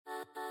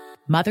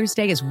Mother's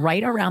Day is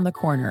right around the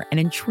corner, and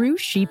in true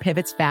She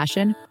Pivots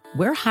fashion,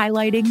 we're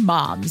highlighting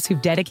moms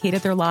who've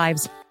dedicated their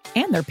lives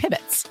and their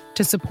pivots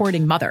to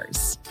supporting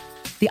mothers.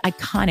 The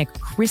iconic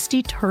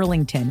Christy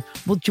Turlington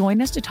will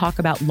join us to talk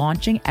about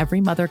launching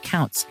Every Mother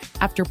Counts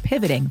after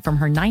pivoting from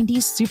her 90s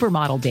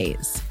supermodel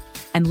days.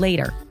 And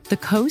later, the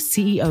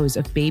co-CEOs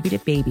of Baby to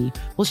Baby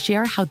will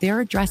share how they're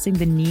addressing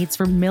the needs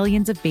for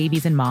millions of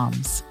babies and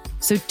moms.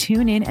 So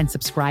tune in and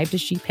subscribe to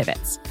She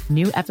Pivots.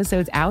 New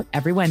episodes out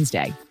every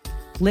Wednesday.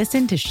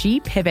 Listen to She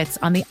Pivots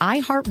on the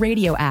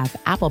iHeartRadio app,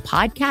 Apple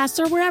Podcasts,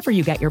 or wherever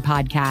you get your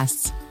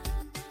podcasts.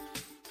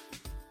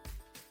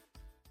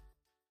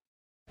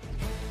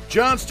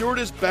 Jon Stewart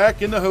is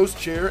back in the host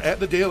chair at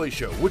The Daily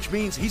Show, which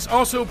means he's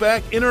also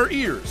back in our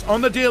ears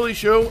on The Daily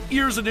Show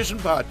Ears Edition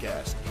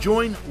podcast.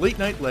 Join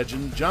late-night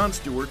legend Jon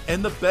Stewart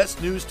and the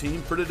best news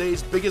team for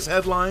today's biggest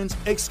headlines,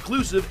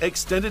 exclusive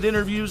extended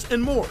interviews,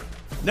 and more.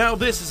 Now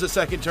this is a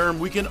second term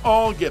we can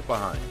all get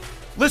behind.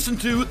 Listen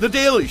to The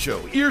Daily Show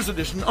Ears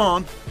Edition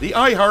on the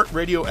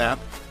iHeartRadio app,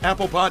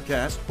 Apple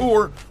Podcasts,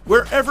 or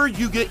wherever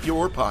you get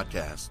your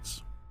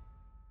podcasts.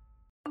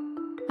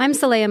 I'm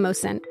Saleha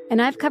Mohsin,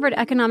 and I've covered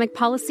economic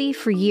policy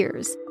for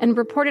years and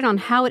reported on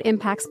how it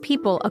impacts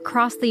people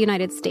across the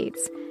United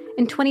States.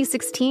 In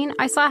 2016,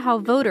 I saw how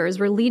voters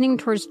were leaning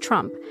towards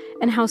Trump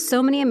and how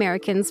so many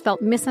Americans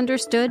felt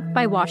misunderstood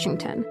by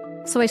Washington.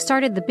 So I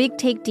started the Big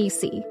Take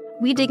DC.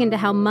 We dig into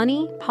how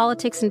money,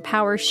 politics, and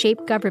power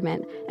shape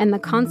government and the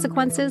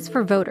consequences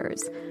for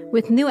voters.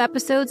 With new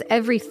episodes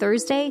every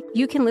Thursday,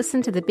 you can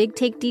listen to the Big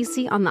Take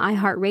DC on the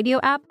iHeartRadio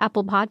app,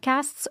 Apple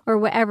Podcasts, or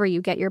wherever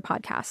you get your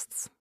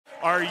podcasts.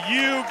 Are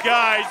you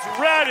guys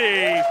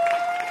ready?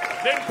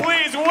 Then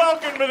please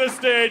welcome to the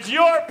stage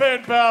your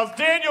pen pals,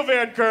 Daniel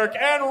Van Kirk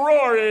and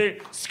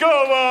Rory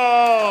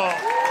Scovel.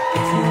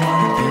 If you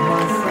want to be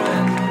my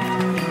friend,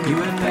 you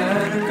had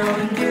better go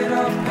and get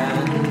a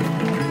pen.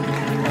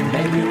 And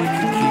maybe we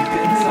can keep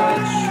in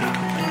touch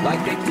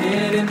like they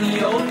did in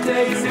the old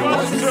days. It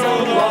wasn't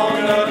so long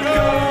ago.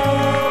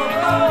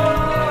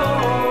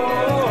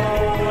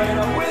 And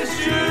I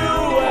wish you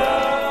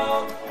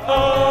well.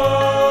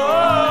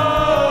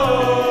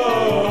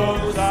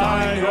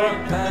 Sign your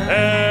pen.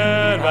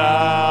 And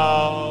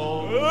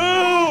bow.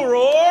 Ooh,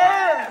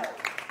 Roar!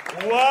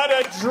 What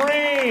a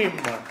dream!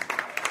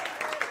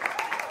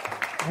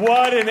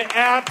 What an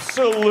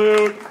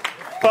absolute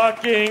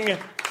fucking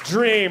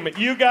dream.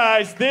 You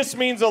guys, this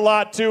means a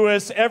lot to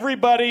us.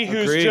 Everybody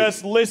who's Agreed.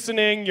 just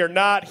listening, you're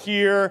not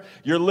here,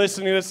 you're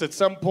listening to this at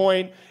some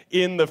point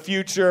in the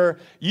future.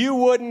 You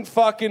wouldn't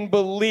fucking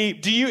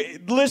believe.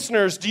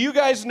 Listeners, do you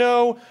guys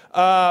know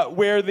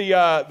where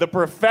the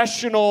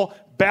professional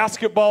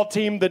basketball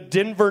team, the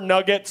Denver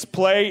Nuggets,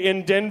 play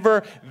in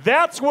Denver?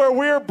 That's where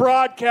we're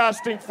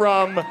broadcasting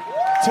from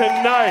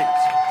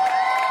tonight.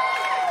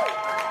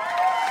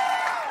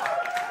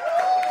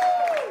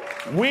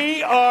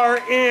 We are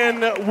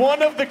in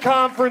one of the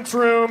conference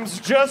rooms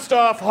just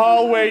off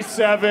hallway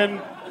 7.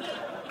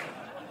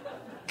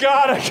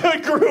 Got a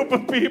good group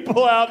of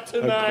people out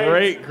tonight. A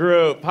great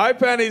group. Hi,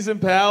 Pennies and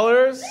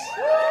Pallers.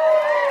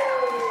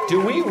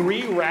 Do we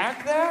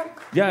re-rack that?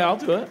 Yeah, I'll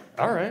do it.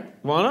 All right.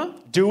 Wanna?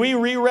 Do we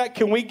re-rack?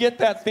 Can we get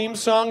that theme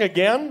song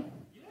again?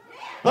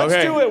 Let's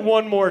Okay. do it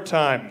one more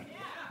time.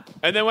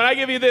 And then when I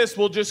give you this,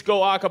 we'll just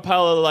go a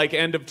cappella like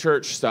end of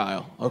church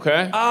style,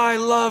 okay? I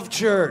love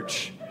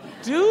church.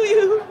 Do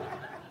you?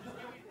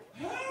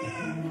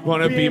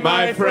 Wanna be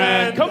my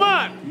friend? Come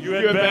on! You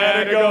had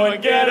better go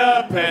and get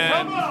a pen.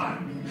 Come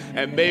on!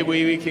 And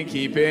maybe we can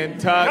keep in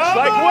touch. Come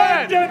like on,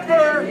 when?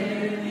 Denver!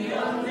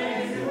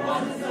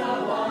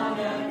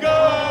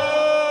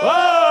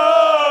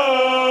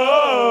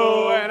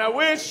 Oh, and I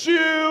wish you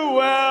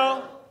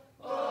well.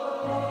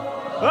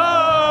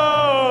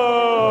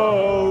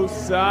 Oh,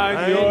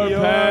 sign your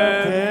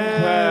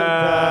pen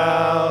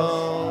pals.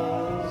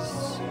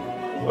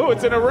 Oh,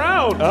 it's in a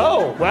round.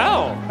 Oh,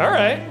 wow. All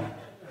right.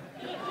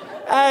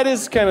 It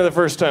is kind of the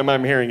first time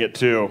I'm hearing it,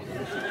 too.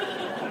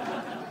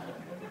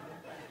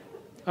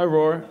 Hi,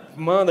 Roar.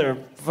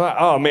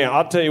 Oh, man,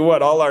 I'll tell you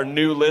what. All our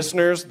new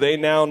listeners, they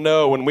now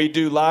know when we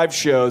do live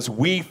shows,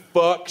 we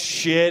fuck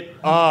shit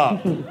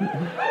up.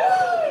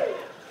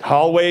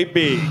 Hallway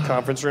B,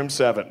 conference room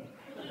 7.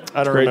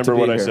 I don't remember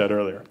what I said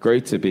earlier.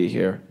 Great to be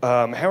here.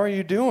 How are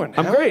you doing?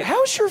 I'm great.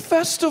 How's your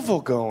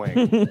festival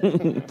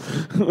going?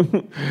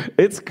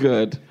 It's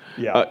good.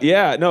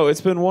 Yeah. No,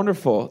 it's been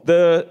wonderful.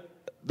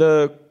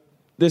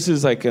 This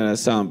is like gonna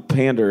sound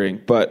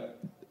pandering, but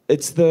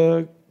it's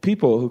the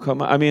people who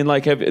come. I mean,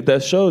 like the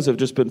shows have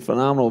just been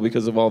phenomenal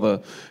because of all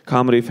the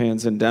comedy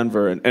fans in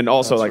Denver, and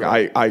also That's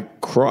right. I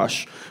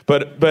crush.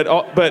 But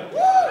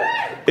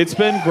it's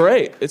been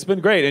great. It's been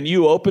great, and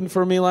you opened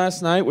for me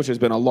last night, which has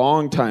been a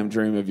long time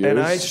dream of yours. And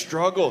I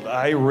struggled.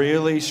 I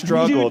really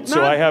struggled.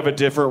 So I have a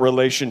different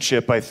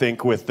relationship, I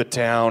think, with the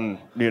town.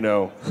 You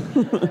know,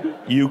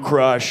 you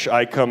crush,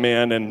 I come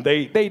in, and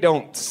they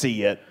don't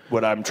see it,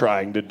 what I'm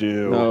trying to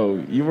do.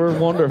 No, you were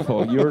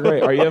wonderful. You were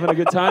great. Are you having a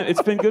good time?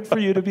 It's been good for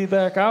you to be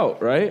back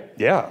out, right?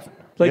 Yeah.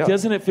 Like, Yeah.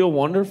 doesn't it feel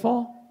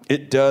wonderful?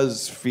 It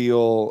does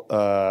feel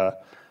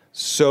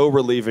so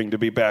relieving to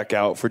be back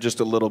out for just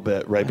a little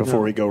bit right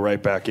before we go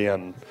right back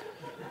in.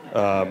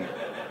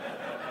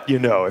 You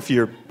know,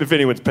 if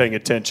anyone's paying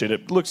attention,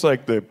 it looks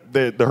like the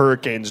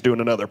Hurricane's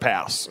doing another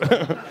pass.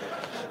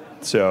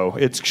 So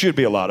it should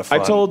be a lot of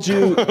fun. I told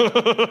you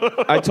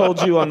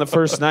on the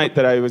first night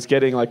that I was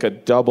getting like a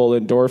double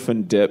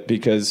endorphin dip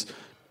because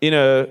in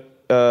a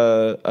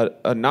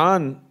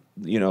non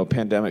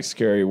pandemic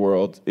scary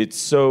world, it's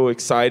so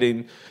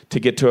exciting to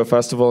get to a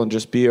festival and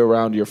just be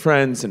around your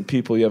friends and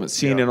people you haven't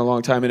seen in a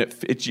long time, and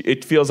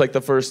it feels like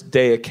the first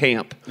day of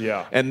camp.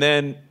 Yeah. And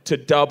then to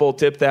double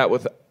dip that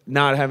with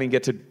not having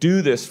get to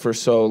do this for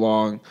so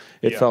long,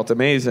 it felt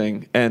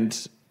amazing.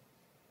 And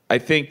I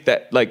think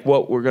that like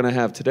what we're going to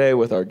have today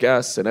with our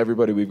guests and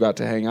everybody we've got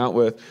to hang out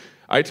with,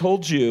 I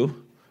told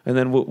you, and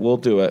then we'll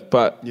do it,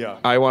 but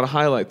I want to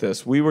highlight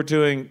this. We were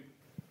doing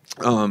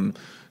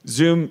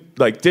Zoom,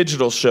 like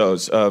digital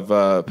shows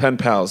of pen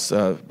pals,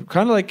 kind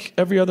of like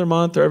every other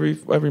month or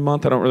every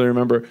month. I don't really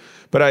remember.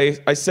 But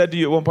I said to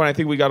you at one point, I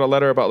think we got a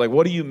letter about like,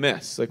 what do you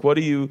miss? Like,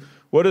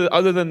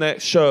 other than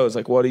that shows,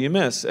 like, what do you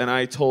miss? And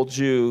I told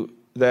you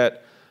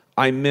that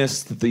I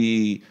missed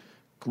the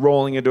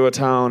rolling into a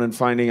town and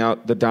finding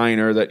out the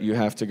diner that you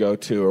have to go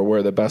to or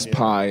where the best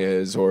pie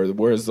is or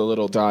where's the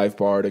little dive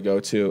bar to go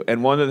to.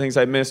 And one of the things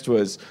I missed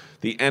was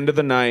the end of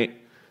the night,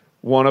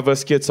 one of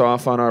us gets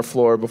off on our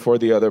floor before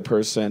the other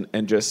person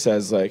and just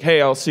says like,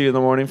 hey, I'll see you in the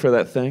morning for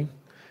that thing.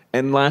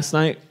 And last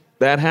night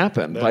that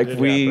happened.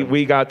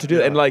 We got to do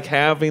that. And like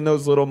having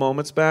those little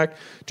moments back,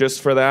 just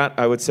for that,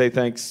 I would say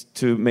thanks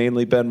to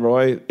mainly Ben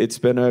Roy. It's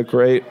been a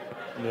great,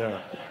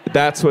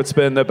 that's what's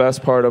been the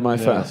best part of my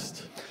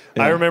fest.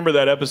 Yeah. I remember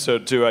that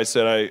episode, too. I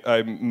said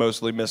I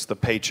mostly missed the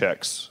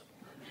paychecks.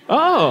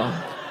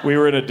 Oh. We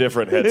were in a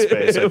different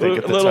headspace, I think,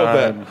 at the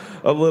time.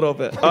 A little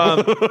bit.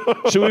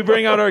 Should we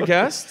bring out our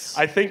guests?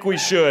 I think we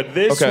should.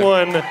 This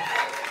one...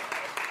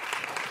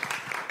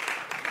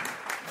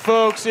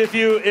 Folks, if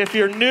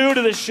you're new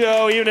to the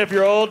show, even if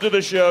you're old to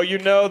the show, you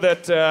know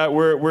that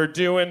we're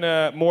doing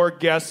more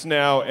guests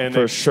now and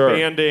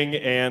expanding,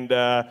 and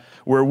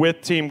we're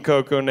with Team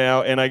Coco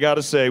now. And I got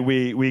to say,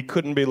 we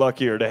couldn't be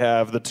luckier to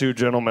have the two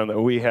gentlemen that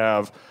we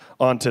have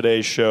on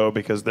today's show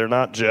because they're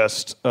not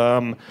just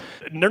moving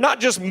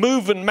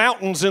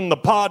mountains in the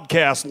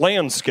podcast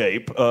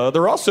landscape.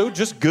 They're also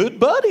just good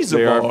buddies of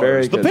ours. They are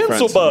very the good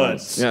Pencil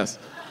Buds. Yes.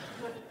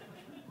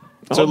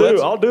 So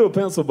I'll do a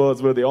Pencil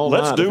Buds with you all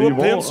night. Let's do a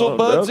Pencil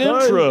Buds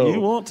intro.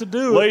 You want to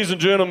do it. Ladies and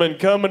gentlemen,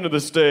 coming to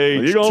the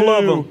stage. You're going to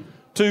love them.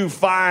 Two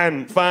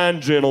fine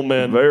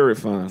gentlemen. Very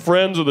fine.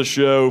 Friends of the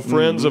show,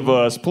 friends of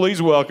us.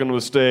 Please welcome to the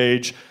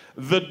stage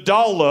the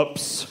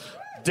Dollops,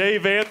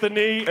 Dave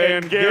Anthony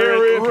and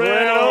Gareth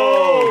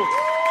Reynolds.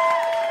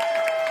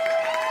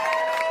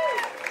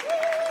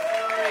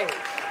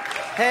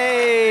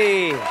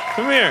 Hey.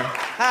 Come here.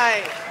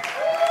 Hi.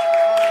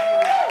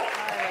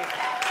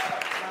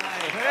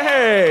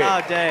 Hey.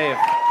 Oh, Dave.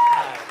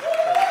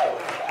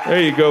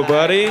 There you go,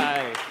 buddy.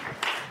 Hi.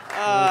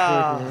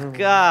 Oh,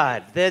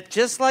 God. That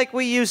just like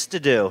we used to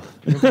do.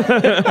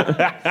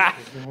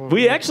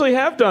 We actually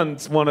have done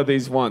one of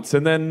these once,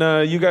 and then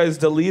you guys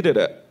deleted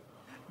it.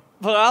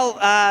 Well,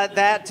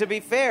 that, to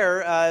be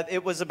fair,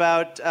 it was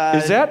about...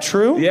 Is that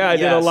true? Yeah, I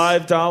did a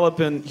live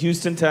dollop in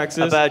Houston,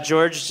 Texas. About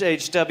George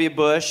H.W.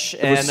 Bush,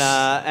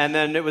 and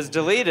then it was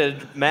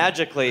deleted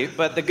magically.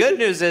 But the good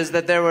news is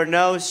that there were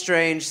no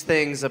strange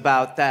things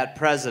about that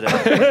president.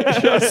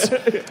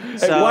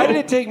 So, why did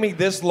it take me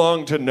this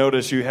long to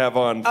notice you have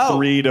on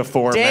 3 to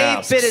 4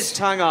 masks? Dave bit his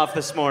tongue off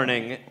this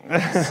morning.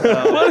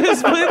 What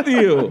is with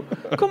you?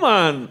 Come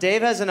on.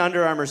 Dave has an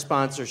Under Armour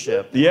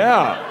sponsorship.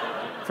 Yeah.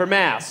 For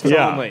masks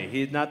only.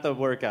 He's not the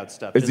workout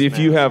stuff. As if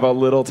you have a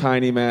little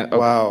tiny mask.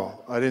 Wow.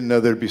 I didn't know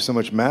there'd be so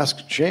much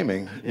mask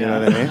shaming. You know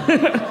what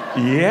I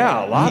mean? Yeah,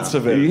 lots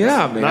of it.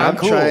 Yeah, man. I'm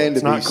cool. trying to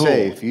It's not be cool.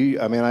 safe.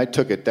 I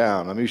took it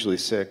down. I'm usually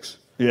 6.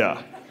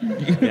 Yeah.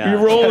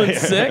 You're rolling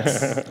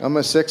 6? I'm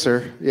a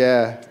 6er.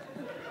 Yeah.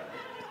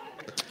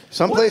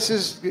 Some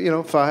places,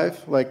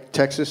 5. Like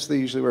Texas, they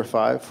usually wear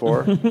 5,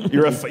 4.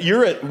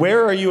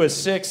 Where are you a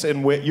 6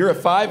 and you're a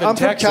 5 in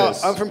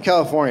Texas? I'm from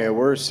California.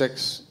 We're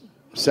 6,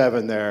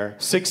 7 there.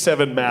 6,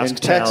 7 mask In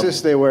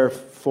Texas, they wear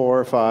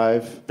 4 or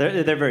 5.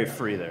 They're very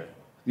free there.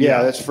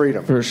 Yeah, that's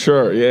freedom. For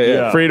sure.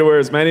 Yeah. Free to wear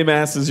as many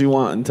masks as you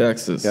want in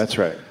Texas. That's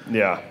right.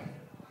 Yeah.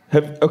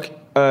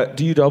 Do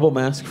you double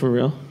mask for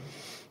real?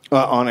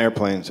 On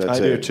airplanes, I'd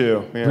say. I do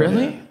too. Yeah.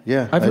 Really?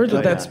 Yeah. I've heard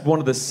that's one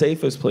of the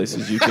safest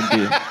places you can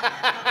be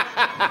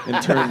in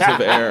terms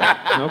of air.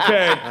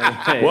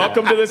 Okay.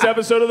 Welcome to this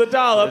episode of The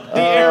Dollop, the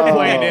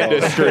airplane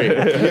industry.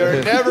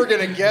 You're never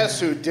going to guess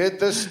who did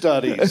the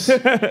studies.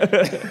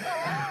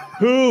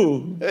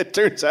 Who? It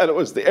turns out it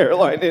was the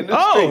airline industry.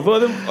 Oh, well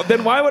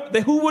then why would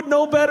who would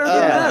know better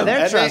than them?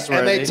 They're trustworthy.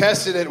 And they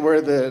tested it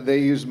where they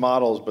used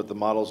models, but the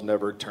models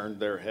never turned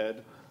their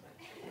head.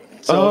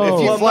 So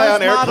if you fly on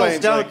most models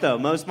airplanes, don't though.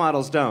 Most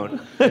models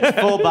don't. It's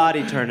full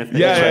body turn if they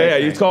Yeah.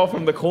 You call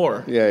from the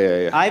core.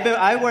 Yeah.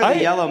 I wear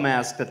the yellow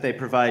mask that they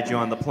provide you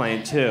on the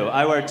plane too.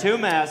 I wear 2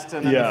 masks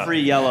and then the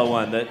free yellow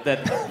one that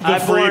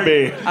I've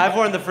freebie. I've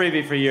worn the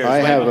freebie for years. I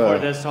have before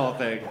this whole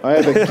thing.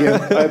 I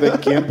have a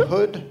gimp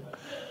hood.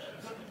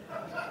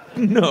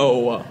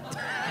 No.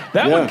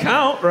 That would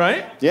count,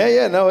 right?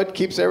 Yeah. No, it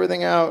keeps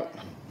everything out.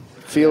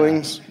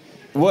 Feelings.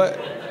 What?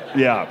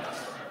 Yeah.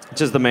 Which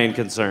is the main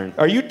concern.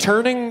 Are you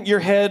turning your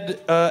head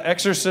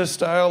exorcist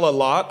style a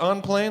lot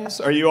on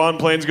planes? Are you on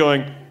planes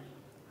going...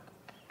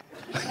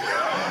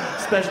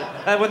 Especially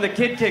when the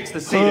kid kicks the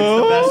seat, it's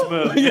the best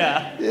move.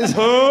 Yeah.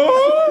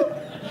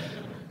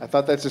 I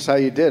thought that's just how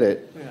you did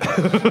it.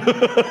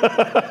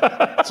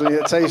 So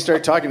that's how you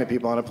start talking to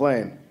people on a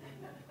plane.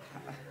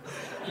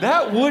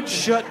 That would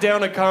shut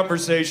down a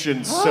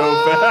conversation so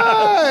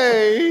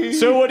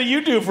fast. So what do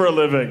you do for a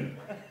living?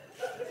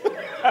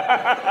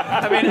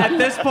 I mean, at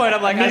this point,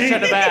 I'm like, I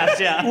should have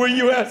asked, yeah. Were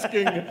you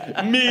asking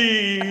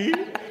me?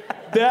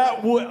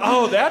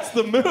 That's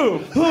the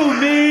move.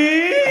 Who,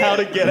 me? How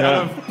to get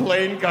out of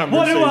plane conversation.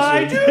 What do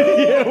I do?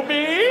 You,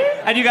 me?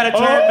 And you got to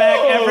turn back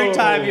every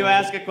time you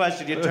ask a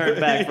question. You turn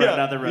back for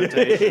another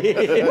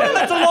rotation. Well,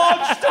 that's a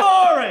long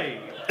story.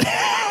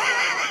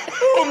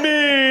 Who,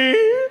 me?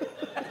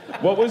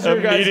 What was your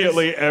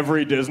Immediately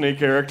every Disney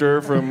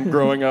character from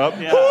growing up.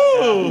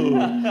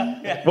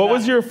 What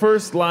was your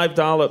first live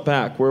dollop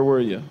back? Where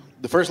were you?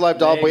 The first live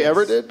dollop we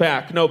ever did?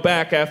 Back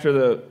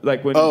after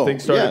when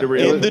things started to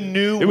reopen. In the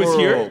new world. It was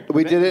here?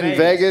 We did it in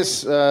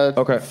Vegas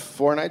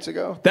 4 nights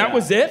ago. That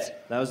was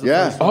it? That was the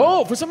first one.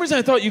 Oh, for some reason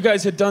I thought you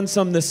guys had done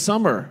some this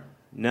summer.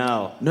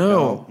 No,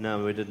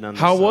 we did none.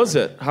 How was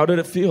it? How did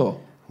it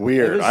feel?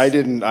 Weird. I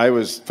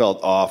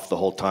felt off the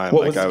whole time.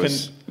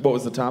 What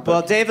was the topic?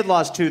 Well, David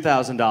lost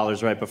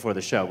 $2,000 right before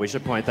the show. We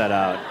should point that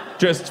out.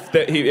 Just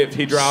that if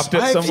he dropped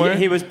it somewhere?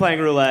 He was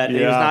playing roulette. Yeah.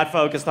 He was not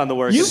focused on the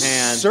work at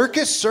hand.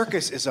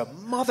 Circus is a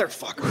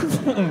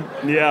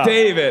motherfucker. Yeah.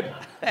 David.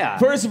 Yeah.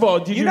 First of all,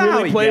 did you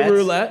really play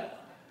roulette?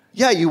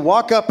 Yeah, you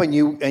walk up and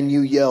you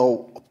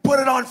yell, "Put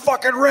it on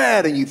fucking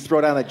red," and you throw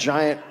down a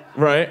giant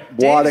wad of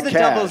Dave's the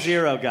cash.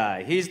 00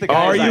 guy. He's the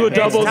guy. Are you a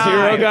 00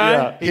 guy?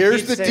 Yeah.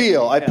 Here's the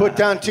deal. I put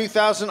down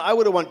 $2,000. I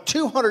would have won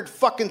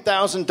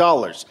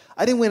 $200,000.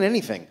 I didn't win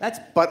anything.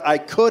 But I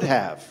could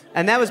have.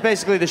 And that was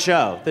basically the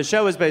show. The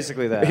show was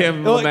basically that.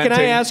 Him Can I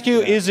lamenting. ask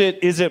you, is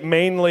it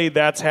mainly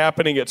that's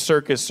happening at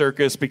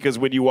Circus because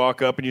when you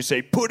walk up and you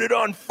say, "Put it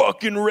on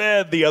fucking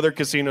red," the other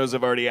casinos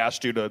have already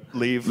asked you to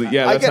leave?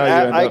 Yeah, that's how you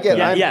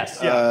end up. Yes.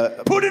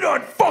 Put it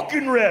on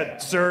fucking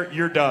red, sir.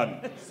 You're done.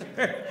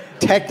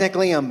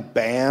 Technically, I'm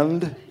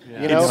banned,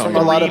 from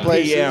a lot of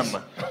places.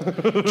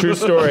 True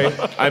story.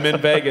 I'm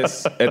in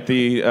Vegas at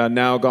the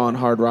now gone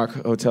Hard Rock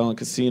Hotel and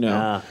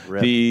Casino.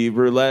 The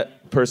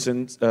roulette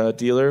person,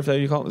 dealer, if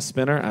you call it, the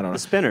spinner. I don't know. The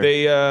spinner.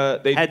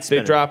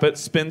 They drop it,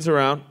 spins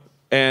around,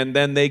 and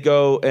then they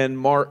go and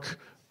mark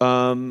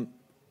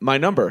my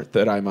number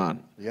that I'm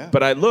on. Yeah.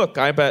 But I look,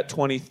 I'm at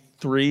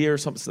 23 or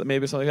something,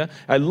 maybe something like that.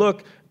 I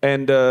look,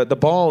 and the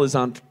ball is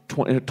on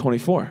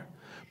 24.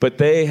 But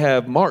they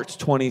have marked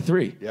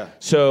 23. Yeah.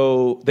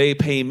 So they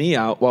pay me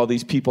out while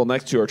these people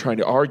next to you are trying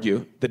to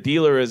argue. The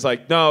dealer is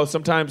like, no,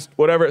 sometimes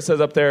whatever it says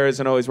up there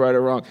isn't always right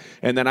or wrong.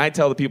 And then I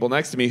tell the people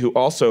next to me who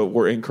also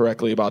were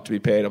incorrectly about to be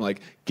paid, I'm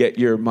like, get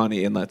your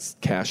money and let's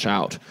cash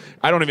out.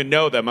 I don't even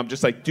know them. I'm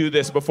just like, do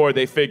this before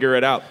they figure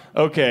it out.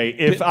 Okay,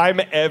 if I'm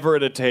ever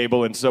at a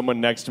table and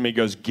someone next to me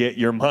goes, "Get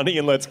your money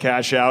and let's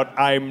cash out,"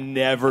 I'm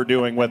never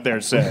doing what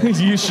they're saying.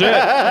 You should.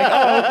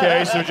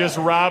 Okay, so just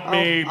rob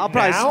me. I'll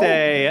probably now?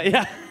 stay.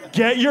 Yeah.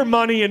 Get your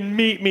money and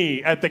meet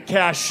me at the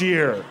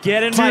cashier.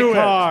 Get in my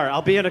car.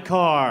 I'll be in a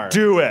car.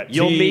 Do it.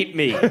 You'll meet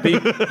me.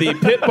 The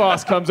pit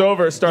boss comes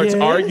over, starts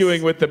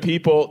arguing with the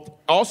people,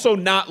 also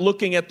not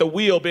looking at the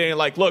wheel, being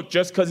like, look,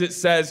 just because it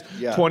says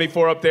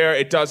 24 up there,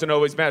 it doesn't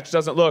always match,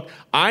 doesn't look.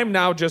 I'm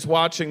now just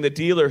watching the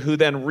dealer who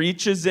then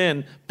reaches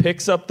in,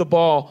 picks up the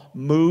ball,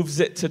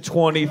 moves it to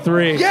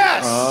 23.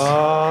 Yes!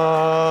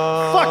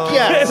 Fuck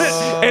yes!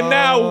 And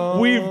now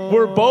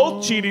we're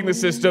both cheating the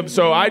system,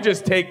 so I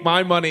just take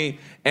my money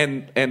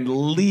and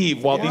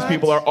leave while these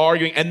people are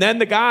arguing. And then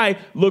the guy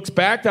looks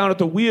back down at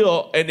the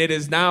wheel, and it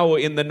is now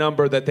in the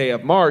number that they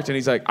have marked. And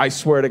he's like, I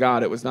swear to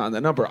God, it was not in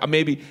the number.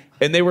 Maybe.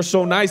 And they were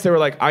so nice. They were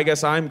like, I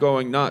guess I'm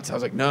going nuts. I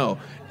was like, no,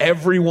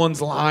 everyone's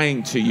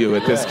lying to you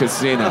at this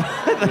casino.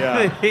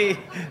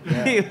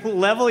 The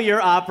level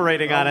you're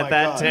operating on at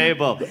that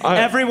table.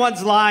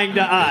 Everyone's lying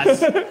to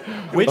us.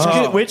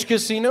 Which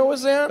casino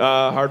was that?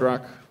 Hard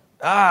Rock.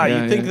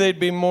 You'd think they'd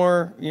be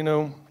more,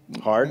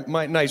 hard,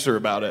 nicer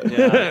about it.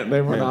 Yeah.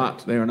 They were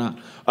not.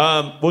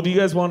 Well, do you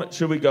guys want?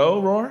 Should we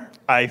go, Roar?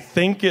 I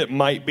think it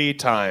might be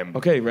time.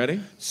 Okay,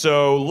 ready?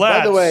 So let's.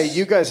 By the way,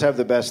 you guys have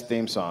the best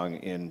theme song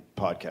in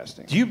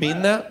podcasting. Do you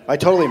mean that? I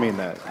totally mean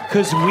that.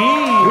 Because we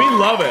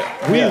love it.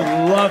 We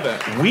love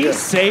it. We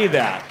say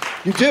that.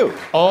 You do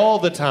all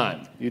the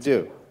time. You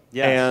do.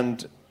 Yes.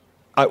 And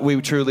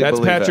We truly That's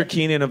believe Patrick it.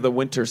 Keenan of the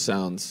Winter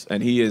Sounds,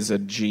 and he is a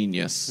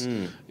genius.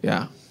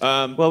 Yeah.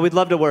 Well, we'd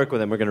love to work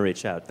with him. We're going to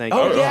reach out. Thank you.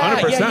 Oh, yeah,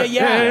 100%.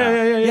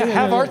 yeah.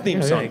 Have our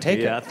theme song. Take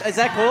it. Yeah. Is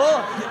that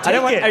cool?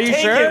 Are you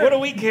Take sure? it. What do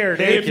we care,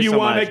 Dave? If you so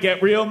want to much.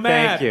 get real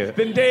mad, Thank you.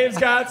 then Dave's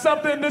got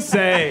something to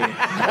say.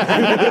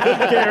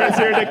 Gareth's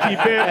here to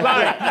keep it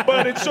light,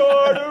 but it's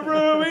sure to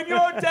ruin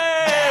your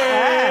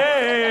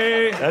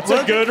day. That's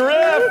a good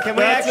riff.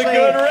 That's a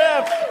good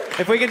riff.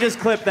 If we can just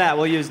clip that,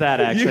 we'll use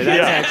that, actually.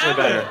 That's actually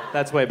better.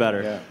 That's way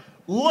better. Yeah.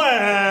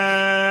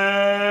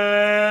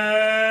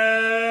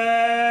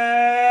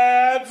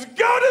 Let's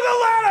go to the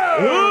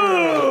letter.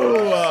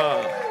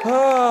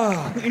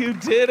 You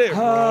did it,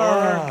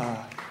 Roar.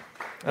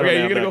 Okay,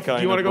 you're gonna go.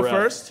 You want to go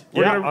first?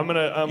 I'm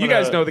gonna. You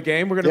guys know the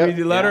game. We're gonna read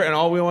the letter, Yeah. and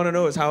all we want to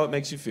know is how it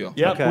makes you feel.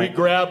 Yep. Okay. We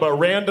grab a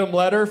random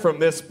letter from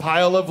this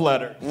pile of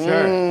letters.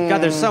 Sure. God,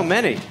 there's so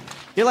many.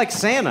 You're like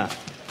Santa.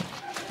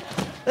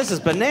 This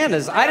is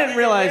bananas. I didn't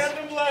realize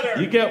Random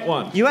letter. You get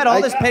one. you had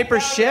all this paper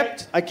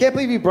shipped. I can't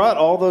believe you brought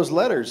all those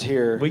letters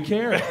here. We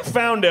care.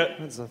 Found it.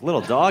 It's a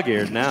little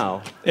dog-eared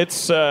now.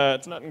 It's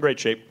not in great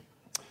shape.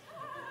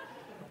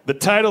 The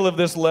title of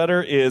this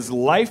letter is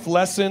 "Life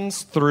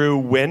Lessons Through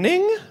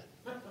Winning?"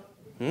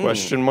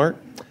 Question mark.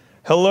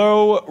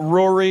 Hello,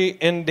 Rory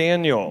and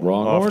Daniel.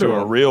 Wrong Off order. to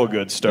a real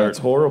good start. That's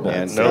horrible.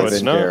 And No, it's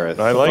David not. Gareth.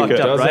 I like Fucked it.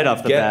 up right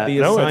off the Get bat. the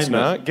No, it's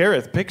assignment. not.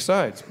 Gareth, pick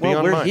sides. Be Well,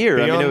 on we're mine. here.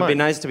 Be I mean, on it would be mine.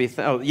 nice to be.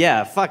 Oh,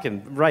 yeah,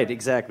 fucking right.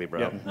 Exactly, bro.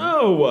 Yeah.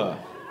 No.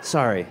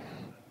 Sorry.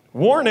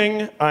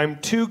 Warning, I'm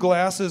 2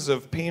 glasses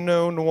of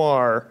Pinot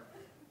Noir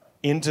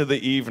into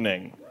the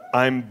evening.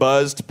 I'm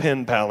buzzed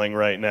pen paling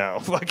right now.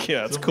 Fuck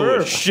yeah, it's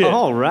cool as shit.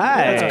 All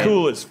right. That's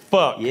cool as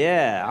fuck.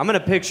 Yeah, I'm gonna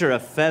picture a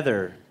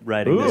feather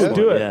writing Ooh, this one.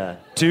 do it. Yeah.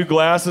 2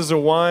 glasses of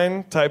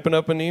wine, typing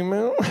up an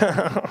email.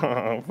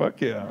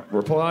 Fuck yeah.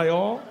 Reply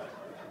all.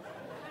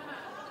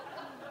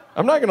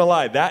 I'm not gonna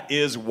lie, that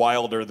is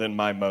wilder than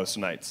my most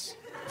nights.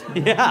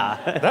 Yeah.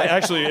 That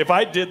actually, if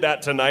I did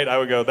that tonight, I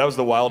would go, that was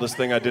the wildest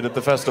thing I did at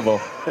the festival.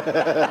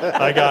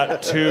 I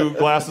got 2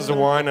 glasses of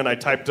wine and I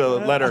typed a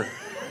letter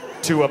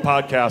to a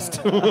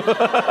podcast.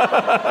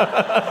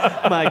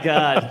 My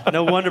God.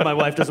 No wonder my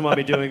wife doesn't want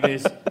me doing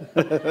these.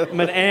 I'm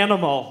an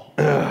animal.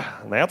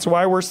 That's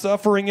why we're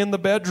suffering in the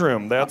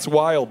bedroom. That's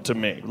wild to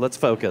me. Let's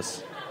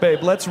focus. Babe,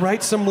 let's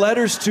write some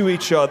letters to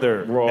each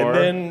other Roar. and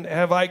then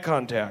have eye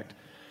contact.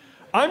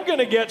 I'm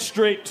gonna get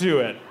straight to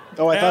it.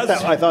 Oh, I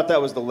thought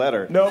that was the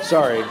letter. Nope.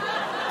 Sorry.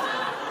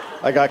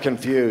 I got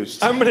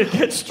confused. I'm going to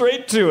get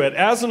straight to it.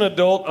 As an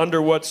adult,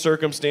 under what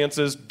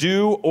circumstances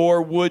do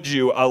or would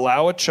you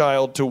allow a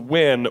child to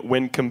win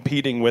when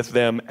competing with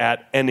them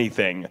at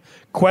anything?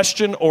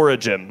 Question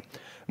origin.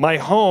 My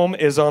home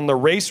is on the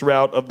race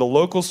route of the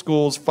local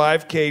school's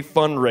 5K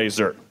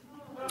fundraiser.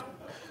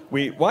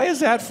 Why is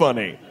that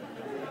funny?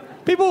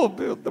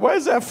 Why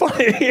is that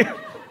funny?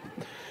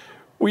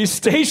 We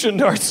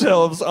stationed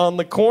ourselves on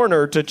the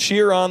corner to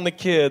cheer on the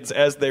kids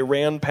as they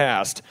ran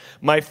past.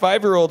 My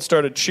 5-year-old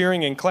started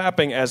cheering and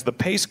clapping as the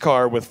pace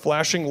car with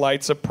flashing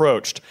lights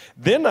approached.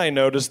 Then I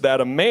noticed that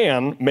a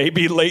man,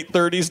 maybe late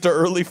 30s to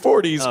early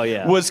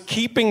 40s, was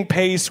keeping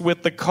pace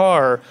with the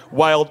car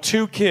while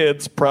 2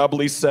 kids,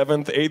 probably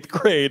 7th, 8th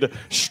grade,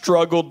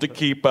 struggled to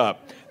keep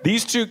up.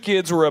 These 2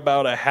 kids were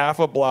about a half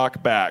a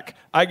block back.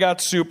 I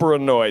got super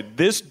annoyed.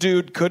 This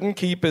dude couldn't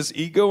keep his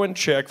ego in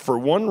check for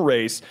one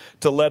race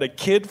to let a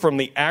kid from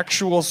the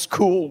actual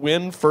school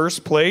win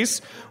first place.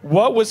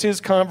 What was his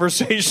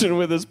conversation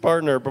with his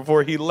partner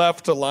before he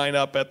left to line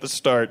up at the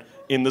start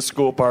in the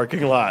school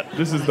parking lot?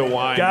 This is the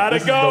wine. Gotta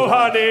This is go, the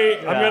wine. honey.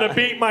 I'm gonna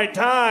beat my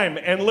time.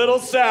 And little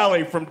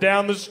Sally from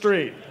down the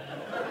street.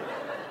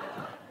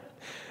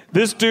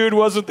 This dude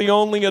wasn't the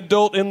only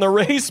adult in the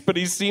race, but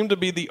he seemed to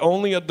be the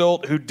only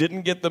adult who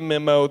didn't get the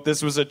memo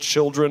this was a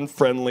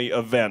children-friendly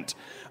event.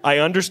 I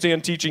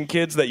understand teaching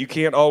kids that you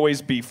can't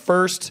always be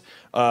first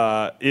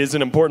is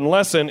an important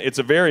lesson. It's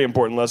a very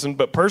important lesson,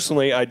 but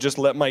personally, I just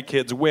let my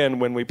kids win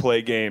when we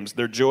play games.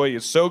 Their joy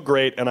is so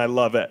great, and I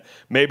love it.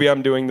 Maybe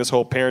I'm doing this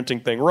whole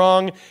parenting thing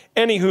wrong.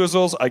 Any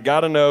hoozles, I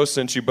gotta know,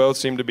 since you both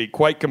seem to be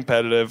quite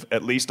competitive,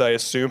 at least I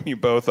assume you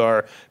both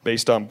are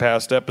based on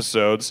past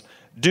episodes.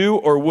 Do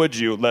or would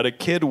you let a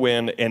kid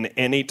win in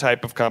any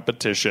type of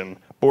competition?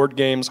 Board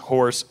games,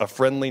 horse, a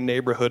friendly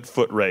neighborhood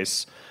foot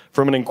race.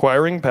 From an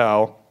inquiring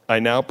pal, I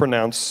now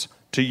pronounce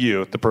to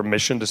you the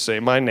permission to say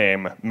my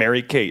name,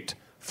 Mary Kate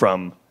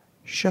from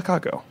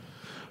Chicago.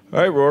 All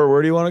right, Roar,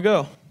 where do you want to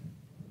go?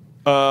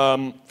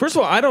 First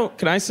of all,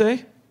 can I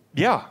say?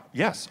 Yeah,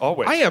 yes,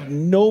 always. I have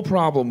no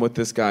problem with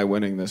this guy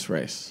winning this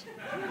race.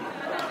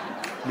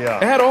 Yeah.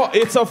 At all.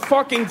 It's a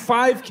fucking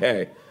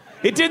 5K.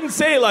 It didn't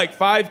say,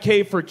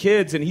 5K for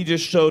kids, and he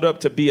just showed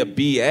up to be a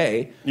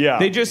BA. Yeah.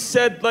 They just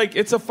said,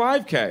 it's a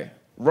 5K.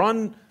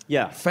 Run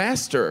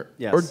faster.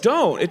 Yes. Or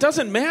don't. It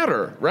doesn't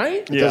matter,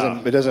 right?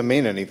 It doesn't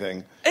mean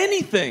anything.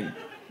 Anything.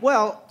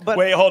 Well, but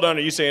wait, hold on.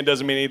 Are you saying it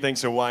doesn't mean anything?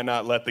 So why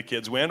not let the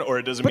kids win? Or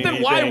it doesn't mean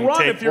anything? But then why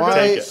run if you're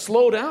going to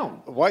slow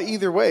down? Why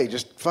either way?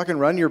 Just fucking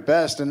run your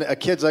best. And a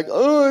kid's like,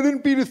 oh, I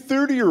didn't beat a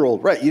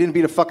 30-year-old. Right? You didn't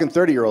beat a fucking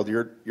 30-year-old.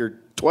 You're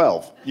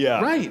 12.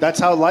 Yeah. Right. That's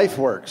how life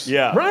works.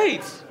 Yeah.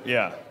 Right.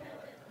 Yeah.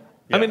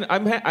 I mean,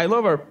 I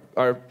love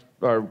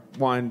our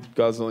wine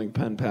guzzling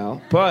pen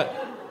pal, but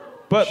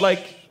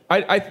like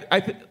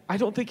I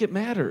don't think it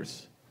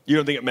matters. You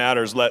don't think it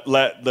matters? Let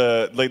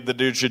the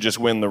dude should just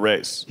win the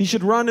race. He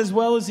should run as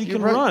well as he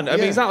can run. I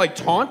mean, he's not like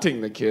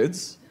taunting the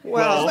kids.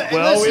 Well,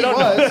 we don't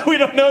know. We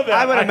don't know that.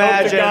 I would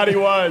imagine. Hope to God he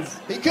was.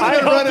 I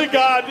hope to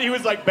God he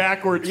was like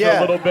backwards for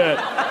a little bit,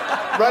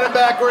 running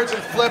backwards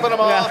and flipping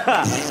them off.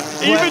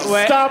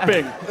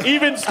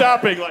 Even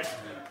stopping, like.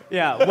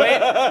 Yeah,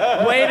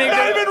 waiting.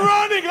 Not even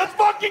running. Let's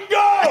fucking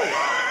go.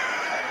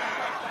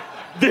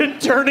 Then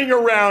turning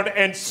around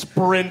and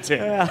sprinting.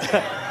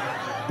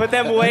 But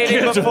then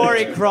waiting before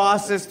he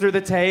crosses through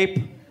the tape.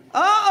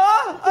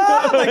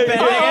 Like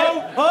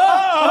banging it.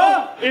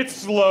 It's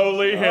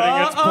slowly hitting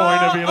its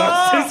point of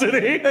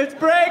elasticity. It's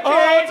breaking.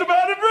 It's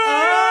about to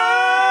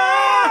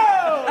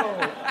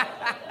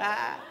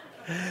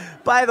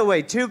break. By the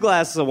way, 2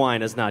 glasses of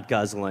wine is not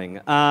guzzling.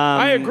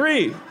 I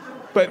agree,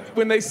 but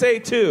when they say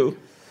 2,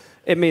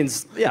 it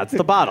means it's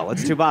the bottle.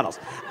 It's 2 bottles.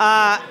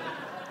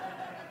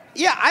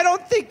 Yeah, I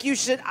don't think you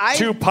should.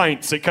 2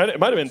 pints. It might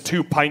have been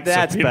 2 pints.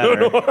 That's of Pinot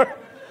better. Noir.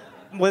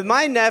 With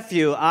my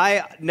nephew,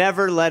 I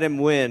never let him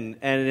win,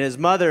 and his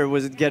mother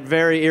would get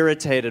very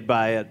irritated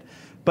by it.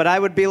 But I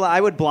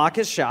would block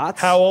his shots.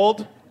 How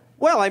old?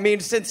 Well, I mean,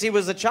 since he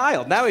was a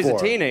child. Now he's 4.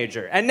 a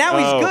teenager. And now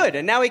he's good.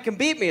 And now he can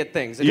beat me at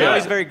things. And now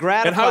he's very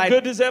gratified. And how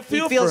good does that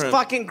feel He feels for him?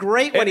 fucking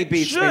great when he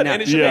beats me now.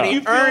 And it should make he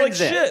you feel like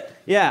earns it. shit.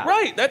 Yeah.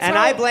 Right. That's and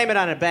how... I blame it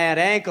on a bad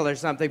ankle or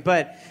something.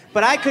 But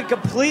I could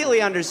completely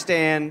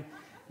understand.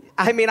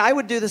 I mean, I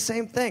would do the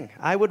same thing.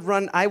 I would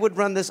run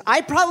this.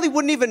 I probably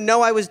wouldn't even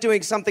know I was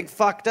doing something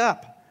fucked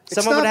up.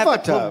 Someone would have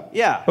fucked to up.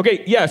 Yeah.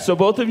 Okay, yeah, so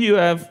both of you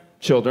have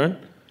children.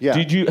 Yeah.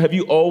 Have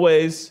you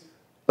always,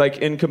 like,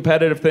 in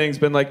competitive things,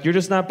 been like, you're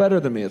just not better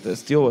than me at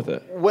this, deal with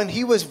it? When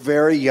he was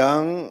very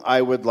young,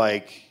 I would,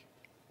 like,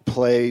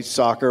 play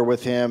soccer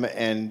with him,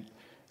 and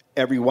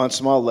every once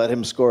in a while let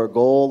him score a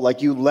goal.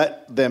 Like, you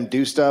let them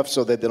do stuff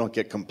so that they don't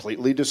get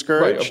completely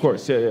discouraged. Right, of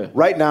course, yeah.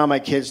 Right now, my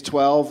kid's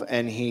 12,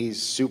 and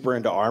he's super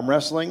into arm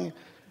wrestling.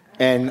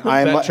 And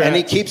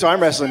he keeps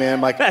arm wrestling me.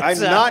 I'm like, I'm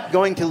not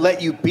going to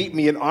let you beat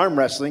me in arm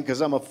wrestling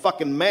because I'm a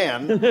fucking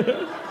man.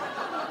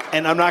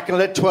 And I'm not going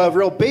to let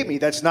 12-year-old beat me.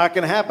 That's not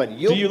going to happen.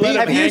 Do you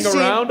let him hang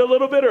around a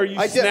little bit, or are you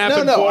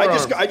snapping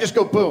forearms? I just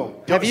go boom.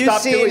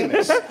 Stop doing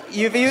this.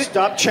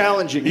 Stop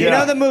challenging. You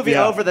know the movie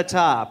Over the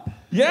Top?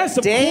 Yes,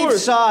 of Dave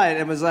course. saw it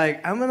and was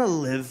like, I'm going to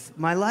live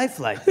my life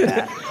like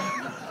that.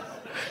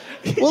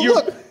 Well,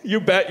 look. You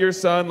bet your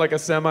son like a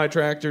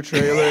semi-tractor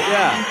trailer.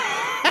 Yeah.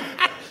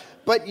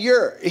 But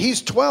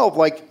he's 12.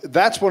 Like,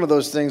 that's one of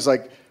those things,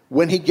 like,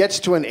 when he gets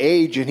to an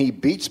age and he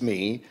beats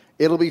me,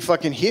 it'll be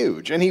fucking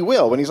huge. And he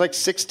will. When he's like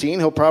 16,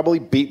 he'll probably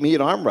beat me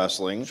at arm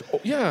wrestling.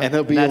 Yeah. And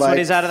he'll be That's like, when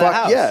he's out of the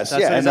house. Yes,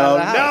 That's when he's out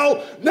of the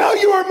house. Now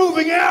you are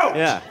moving out.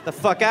 Yeah. The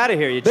fuck out of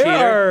here, you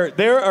cheater.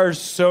 There are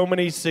so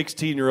many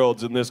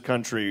 16-year-olds in this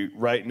country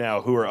right now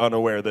who are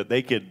unaware that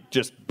they could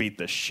just beat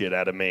the shit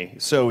out of me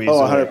so easily.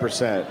 Oh,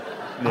 100%.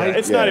 Yeah.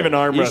 It's not even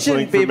arm You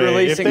wrestling shouldn't be for me. If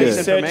releasing they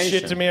this said information.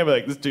 shit to me, I'd be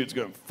like, this dude's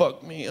going to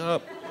fuck me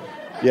up.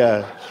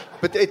 Yeah.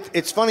 But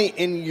it's funny,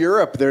 in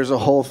Europe, there's a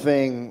whole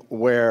thing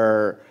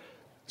where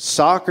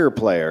soccer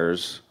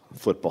players,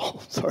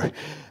 football, sorry,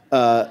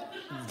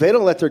 they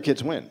don't let their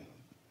kids win.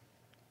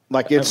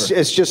 Like, it's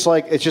just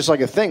like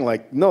a thing.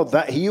 Like, no,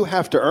 that you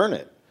have to earn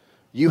it.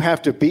 You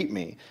have to beat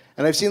me.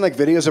 And I've seen like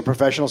videos of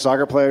professional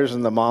soccer players,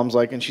 and the mom's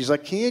like, and she's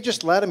like, can you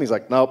just let him? He's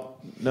like, nope,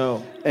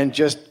 no. And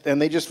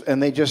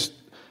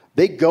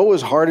they go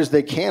as hard as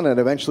they can, and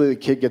eventually the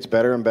kid gets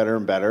better and better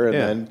and better, and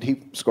then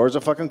he scores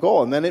a fucking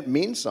goal, and then it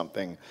means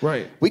something.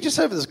 Right. We just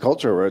have this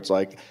culture where it's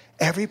like,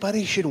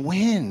 everybody should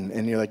win.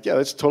 And you're like, yeah,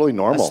 that's totally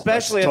normal.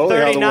 Especially That's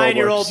totally a how the world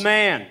 39-year-old works.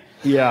 man.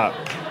 Yeah.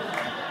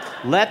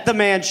 Let the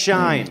man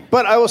shine.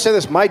 But I will say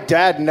this, my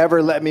dad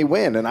never let me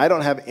win, and I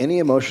don't have any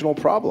emotional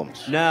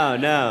problems. No.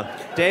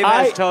 Dave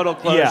has total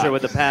closure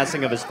with the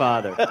passing of his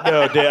father.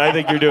 No, Dave, I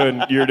think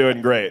you're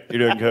doing great. You're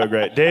doing so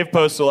great. Dave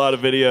posts a lot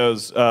of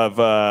videos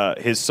of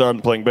his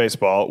son playing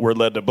baseball. We're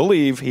led to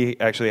believe he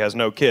actually has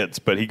no kids,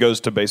 but he goes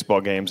to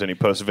baseball games and he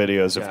posts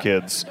videos of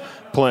kids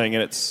playing,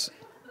 and it's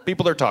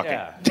people are talking.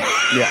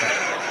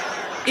 Yeah.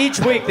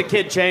 Each week, the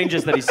kid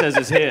changes that he says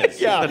is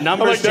his. Yeah. The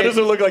numbers that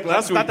doesn't look like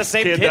last It's not the week's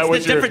same kid. kid. That It's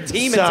was a your different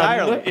team son.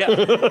 entirely. Yeah.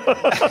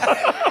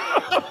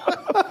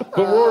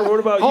 But Rory, what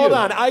about you? Hold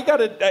on, I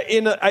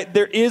gotta.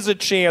 There is a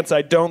chance.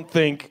 I don't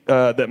think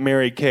that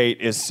Mary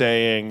Kate is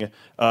saying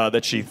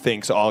that she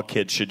thinks all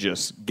kids should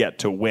just get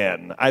to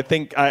win. I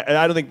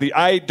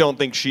don't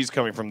think she's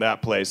coming from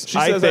that place. She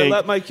says, I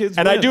let my kids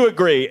and win. I do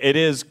agree. It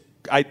is.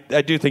 I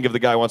do think if the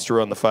guy wants to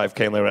run the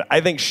 5K limit,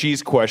 I think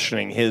she's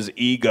questioning his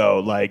ego.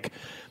 Like,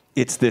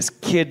 it's this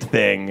kid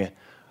thing.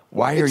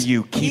 Why are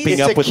you keeping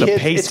It's up a with the kid-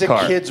 pace It's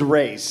car? a kid's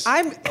race.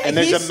 I'm- and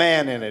there's he's- a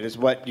man in it, is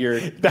what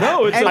you're...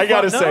 No, it's I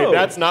gotta say, no.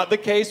 that's not the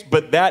case,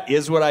 but that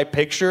is what I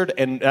pictured,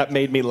 and that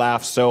made me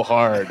laugh so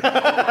hard.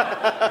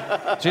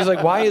 She's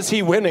like, why is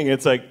he winning?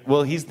 It's like,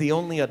 well, he's the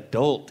only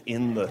adult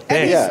in the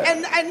thing.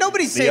 Yeah. And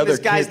nobody's saying other this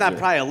guy's kids not are-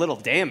 probably a little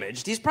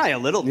damaged. He's probably a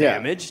little Yeah.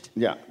 damaged.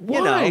 Yeah.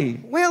 You know. Why?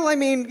 Well, I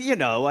mean, you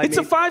know. It's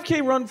a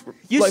 5K run.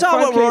 You like saw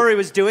what 5K Rory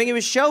was doing. He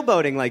was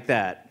showboating like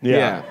that.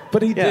 Yeah.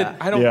 But he did.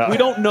 Yeah. We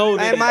don't know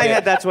that. In my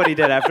head, that's what he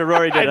did. After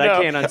Rory did it,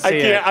 I can't unsee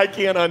it. I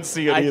can't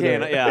unsee it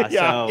either. I can't,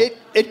 so.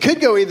 It could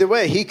go either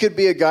way. He could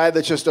be a guy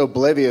that's just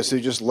oblivious who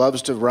just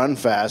loves to run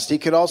fast. He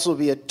could also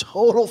be a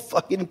total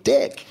fucking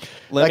dick.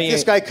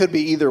 This guy could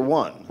be either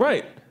one.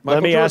 Right.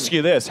 Let me ask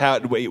you this: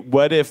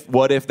 what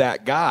if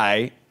that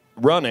guy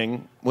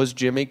running was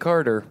Jimmy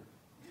Carter?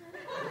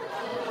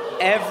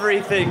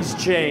 Everything's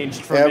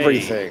changed for me.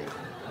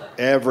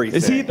 Everything.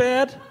 Is he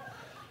bad?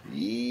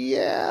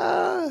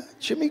 Yeah.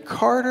 Jimmy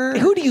Carter.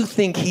 Who do you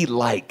think he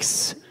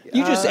likes?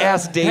 You just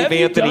asked Dave Have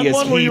Anthony, you is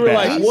done one where he you were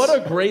bad? like, what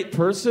a great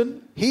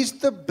person? He's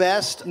the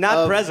best Not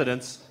of,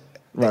 presidents.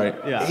 Right.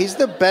 Yeah. He's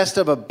the best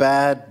of a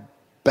bad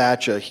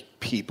batch of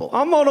people.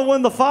 I'm going to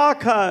win the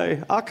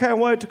 5K. I can't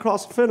wait to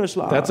cross the finish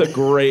line. That's a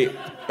great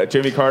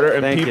Jimmy Carter,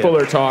 and Thank people you.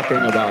 are talking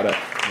about it.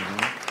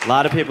 A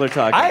lot of people are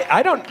talking.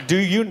 I don't. Do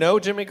you know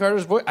Jimmy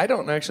Carter's voice? I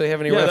don't actually have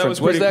any Yeah, reference. that was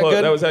pretty that close.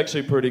 good? That was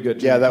actually pretty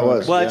good. Yeah, Jimmy that Carter.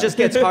 was. Well, yeah. it just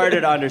gets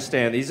harder to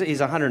understand. He's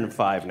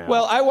 105 now.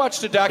 Well, I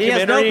watched a he documentary.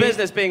 has no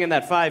business being in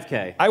that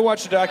 5K. I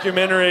watched a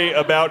documentary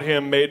about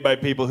him made by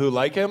people who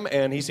like him,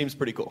 and he seems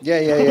pretty cool. Yeah.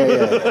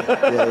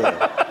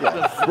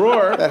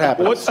 Roar, That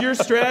happens. what's your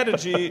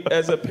strategy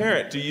as a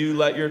parent? Do you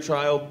let your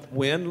child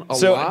win a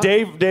So lot?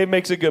 Dave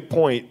makes a good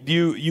point.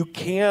 You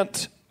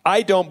can't.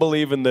 I don't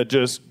believe in the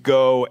just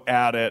go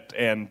at it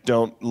and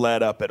don't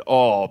let up at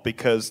all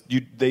because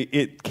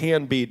it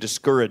can be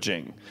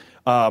discouraging.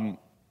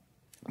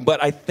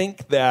 But I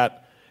think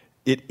that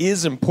it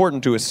is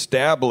important to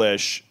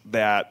establish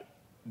that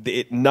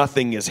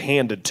nothing is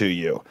handed to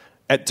you.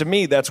 And to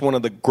me, that's one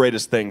of the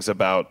greatest things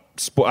about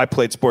sport. I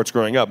played sports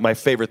growing up. My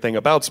favorite thing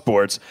about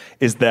sports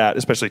is that,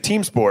 especially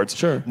team sports,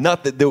 Sure.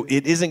 not that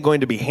it isn't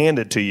going to be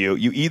handed to you.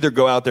 You either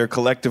go out there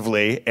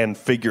collectively and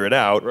figure it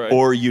out, Right.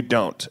 or you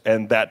don't,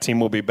 and that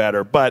team will be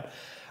better. But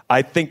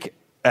I think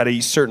at a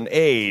certain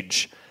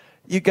age,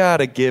 you got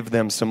to give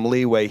them some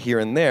leeway here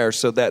and there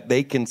so that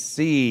they can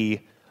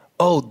see,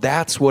 oh,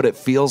 that's what it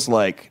feels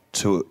like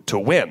to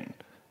win.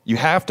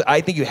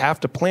 I think you have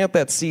to plant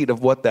that seed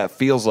of what that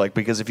feels like,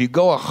 because if you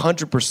go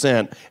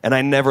 100% and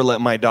I never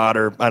let my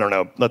daughter, I don't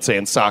know, let's say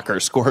in soccer,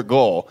 score a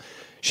goal,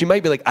 she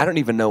might be like, I don't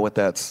even know what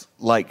that's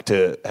like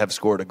to have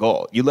scored a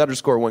goal. You let her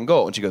score one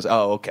goal and she goes,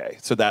 oh, okay.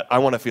 So that I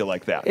want to feel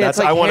like that. Yeah, it's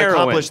like I want to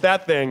heroin. accomplish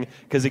that thing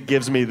because it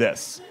gives me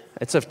this.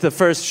 The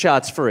first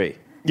shot's free.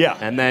 Yeah.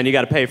 And then you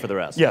got to pay for the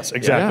rest. Yes,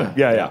 exactly.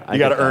 Yeah. I You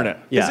got to get that. earn it.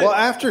 Yeah. Well,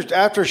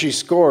 after she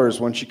scores,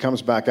 when she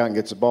comes back out and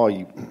gets the ball,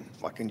 you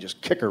fucking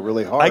just kick her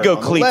really hard. I go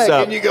on the cleats leg,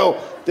 up. and you go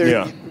there.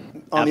 Yeah.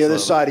 On the other Absolutely.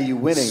 side of you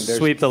winning, there's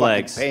Sweep the fucking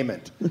legs.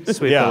 payment.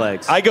 Sweep the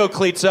legs. I go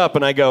cleats up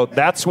and I go,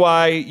 that's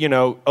why,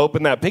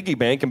 open that piggy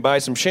bank and buy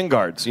some shin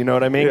guards. You know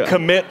what I mean? Yeah.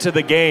 Commit to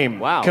the game.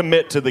 Wow.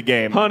 Commit to the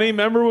game. Honey,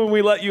 remember when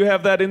we let you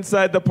have that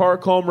inside the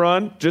park home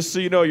run? Just so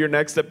you know, your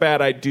next at bat,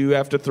 I do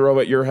have to throw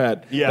at your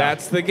head. Yeah.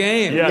 That's the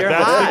game. Yeah, You're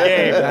that's hot. the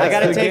game. I got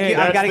to the take game. you. I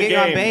That's got to the get you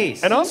on game.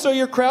 base. And also,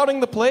 you're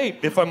crowding the plate,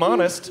 if I'm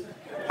honest.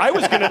 I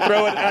was going to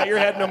throw it at your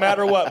head no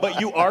matter what,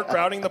 but you are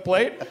crowding the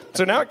plate.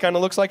 So now it kind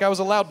of looks like I was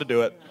allowed to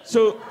do it.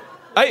 So,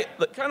 I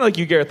kind of like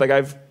you, Gareth. Like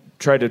I've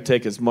tried to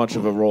take as much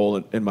of a role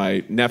in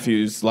my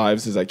nephews'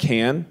 lives as I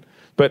can,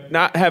 but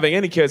not having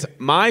any kids.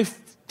 My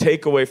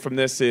takeaway from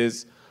this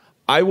is,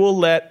 I will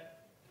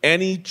let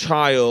any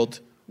child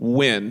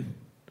win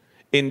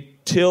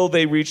until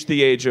they reach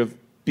the age of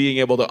being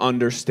able to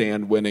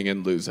understand winning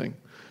and losing.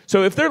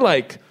 So if they're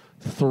like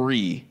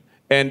 3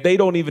 and they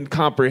don't even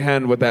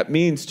comprehend what that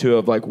means to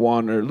have like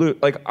won or lose,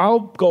 like I'll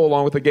go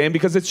along with the game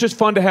because it's just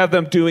fun to have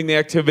them doing the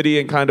activity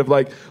and kind of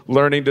like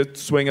learning to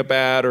swing a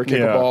bat or kick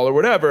a Yeah. ball or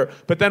whatever.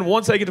 But then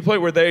once I get to the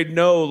point where they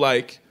know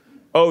like,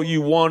 oh,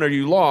 you won or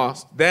you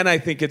lost, then I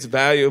think it's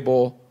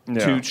valuable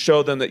Yeah. to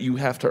show them that you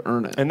have to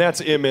earn it. And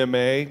that's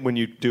MMA, when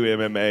you do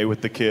MMA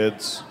with the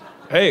kids.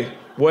 Hey,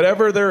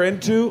 whatever they're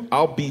into,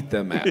 I'll beat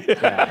them at.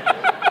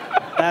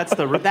 That's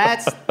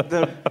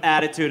the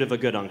attitude of a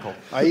good uncle.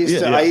 I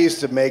used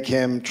to make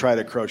him try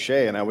to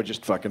crochet, and I would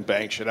just fucking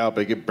bang shit out,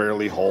 but he could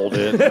barely hold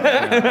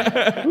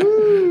it.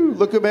 Woo,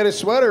 look who made a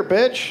sweater,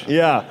 bitch.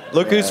 Yeah.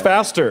 Look who's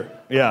faster.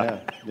 Yeah.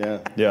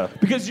 Yeah.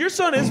 Because your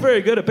son is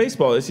very good at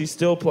baseball. Is he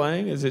still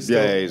playing? Is it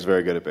still? Yeah, he's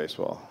very good at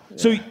baseball.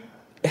 So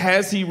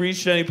has he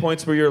reached any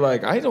points where you're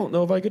like, I don't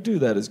know if I could do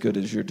that as good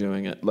as you're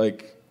doing it?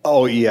 Like,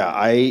 Oh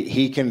yeah,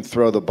 he can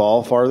throw the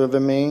ball farther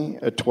than me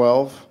at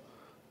 12.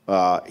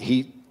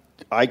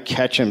 I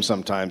catch him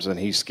sometimes and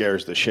he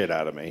scares the shit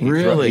out of me.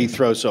 He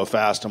throws so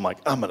fast. I'm like,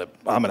 I'm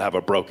gonna have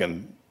a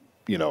broken,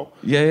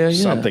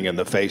 something in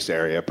the face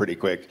area pretty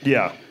quick.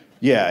 Yeah.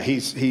 Yeah,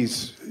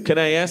 he's. can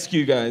I ask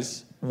you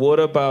guys, what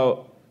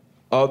about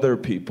other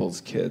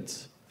people's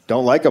kids?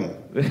 Don't like them.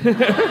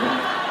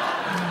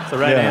 That's the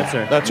right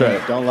answer. That's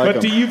right. Don't like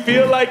But them. do you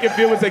feel like if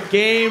it was a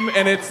game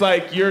and it's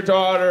like your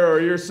daughter or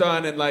your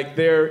son and like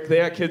they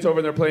got kids over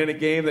and they're playing a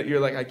game that you're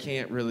like, I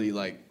can't really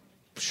like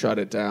shut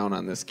it down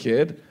on this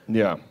kid?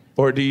 Yeah.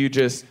 Or do you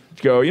just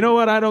go, you know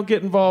what, I don't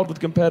get involved with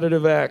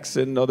competitive acts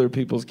and other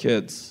people's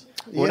kids?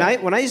 When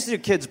I used to do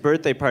kids'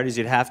 birthday parties,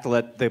 you'd have to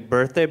let the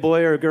birthday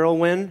boy or girl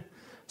win.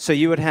 So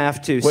you would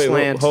have to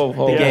slant hold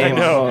the on. game.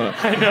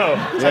 I know.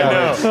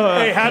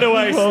 Hey, how do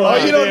I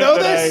slide you don't know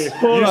that this?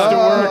 I used to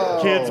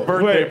work kids'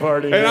 birthday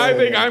parties. And I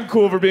think I'm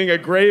cool for being a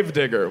grave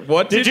digger.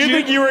 What Did you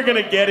think you were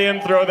going to get in,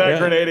 throw that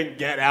grenade, and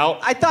get out?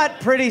 I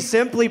thought pretty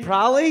simply,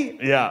 probably.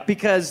 Yeah.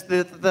 Because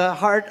the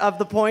heart of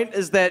the point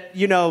is that,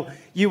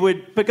 you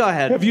would... But go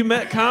ahead. Have you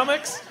met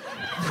comics?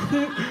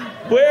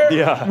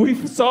 Where we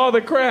saw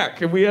the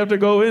crack and we have to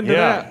go into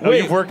that. No,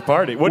 you've worked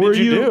party. What did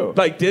you do?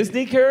 Like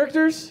Disney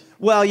characters?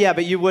 Well, yeah,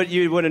 but you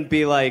wouldn't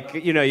be like,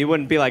 you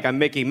wouldn't be like, I'm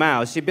Mickey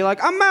Mouse. You'd be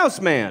like, I'm Mouse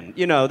Man.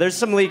 There's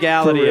some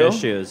legality For real?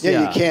 issues.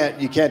 Yeah,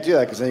 you can't do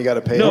that because then you got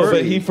to pay. No,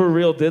 but he for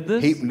real did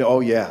this? He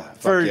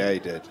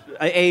did.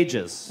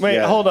 Ages. Wait,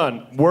 Yeah. hold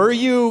on.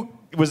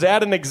 Was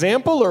that an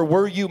example, or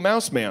were you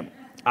Mouse Man?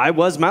 I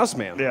was Mouse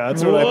Man. Yeah,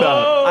 that's what I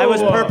thought. I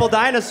was Purple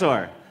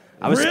Dinosaur.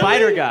 I was Really?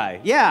 Spider Guy.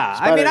 Yeah.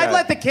 Spider I'd Guy.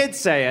 let the kids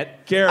say it.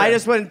 Gareth. I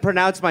just wouldn't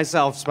pronounce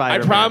myself I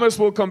Spider-Man. promise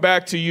we'll come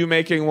back to you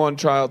making one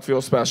child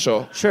feel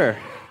special. Sure.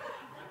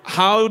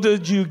 How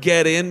did you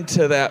get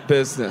into that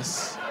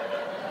business?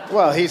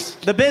 Well,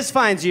 The biz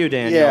finds you,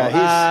 Daniel.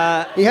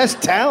 yeah, he has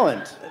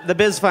talent. The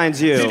biz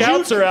finds you.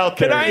 Scouts are out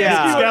there. Can I Yeah.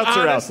 ask you Scouts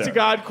an are out honest there. to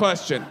God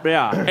question?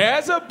 Yeah.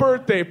 As a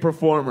birthday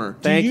performer,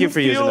 Thank you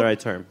for using the right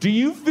term. Do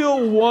you feel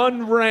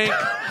one rank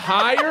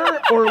higher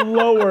or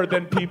lower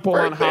than people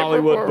on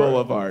Hollywood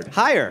Boulevard?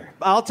 Higher.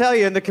 I'll tell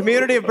you, in the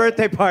community of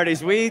birthday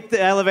parties, we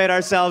elevate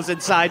ourselves in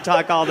side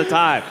talk all the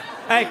time.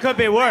 Hey, could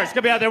be worse.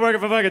 Could be out there working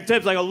for fucking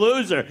tips like a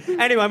loser.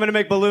 Anyway, I'm going to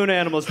make balloon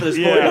animals for this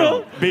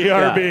 4-year-old.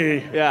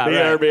 BRB. Yeah,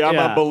 BRB. right. I'm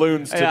Yeah. on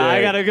balloons today. Yeah,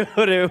 I got to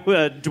go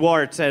to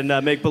Dwart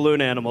and make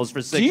balloon animals for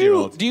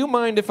 6-year-olds. Do you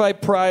mind if I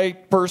pry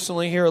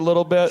personally here a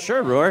little bit?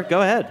 Sure, Roar.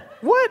 Go ahead.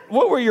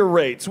 What were your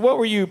rates? What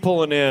were you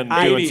pulling in?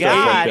 I doing stuff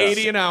got- like this?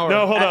 80 an hour.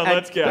 No, hold on. I-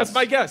 Let's guess. That's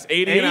my guess.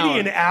 80 80 an hour.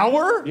 an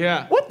hour?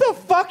 Yeah. What the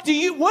fuck do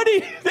you? What do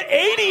you?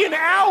 80 an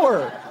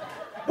hour?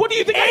 What do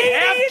you think? 80 I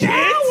have an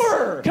kids?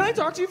 hour? Can I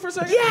talk to you for a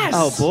second? Yes.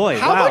 Oh, boy.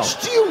 How wow.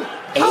 much do you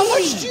pay?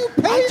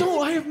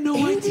 I have no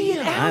 80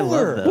 idea. an I hour.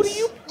 love this. What do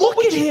you?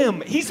 Look at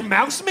him. He's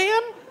Mouse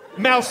Man.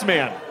 Mouse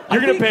Man.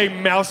 You're gonna pay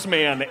Mouse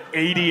Man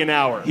 80 an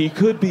hour. He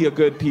could be a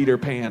good Peter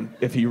Pan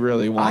if he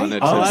really wanted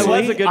to. I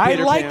was a good I Peter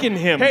Pan. liken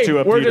him Hey, to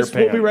a Peter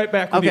Pan. we'll be right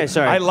back with Okay, you.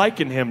 sorry. I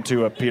liken him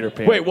to a Peter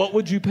Pan. Wait, what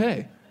would you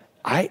pay?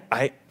 I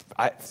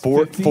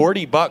 50?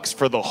 $40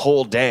 for the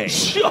whole day.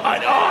 Shut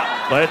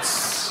up!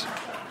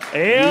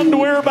 And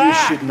we're You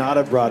back. should not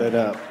have brought it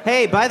up.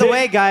 Hey, by the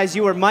way, guys,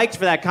 you were mic'd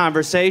for that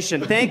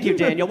conversation. Thank you,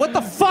 Daniel. What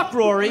the fuck,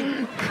 Rory?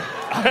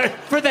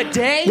 For the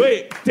day?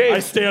 Wait, Dave. I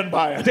stand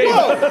by it.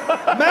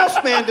 Whoa!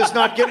 Mouse Man does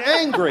not get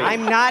angry.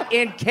 I'm not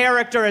in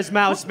character as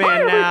Mouse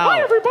Man now.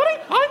 Hi, everybody.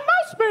 I'm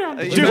Mouse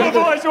Man. Do a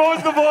voice. What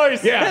was the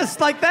voice? Yeah. Just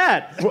like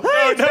that. Hey,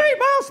 it's no. me,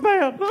 Mouse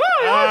Man.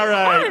 All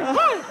right.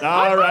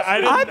 All right.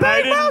 I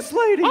pay Mouse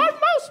Lady. I'm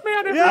Mouse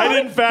Man. I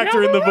didn't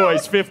factor in the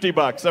voice.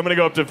 $50. I'm gonna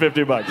go up to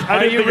 $50. I Are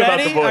didn't you think about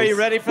the ready? voice. Are you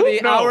ready for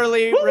the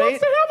hourly Who rate? wants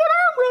to have an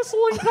arm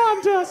wrestling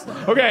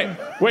contest? Okay,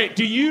 wait.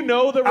 Do you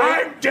know the rate?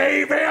 I'm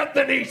Dave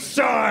Anthony's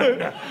son.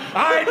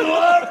 I'd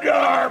love to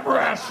arm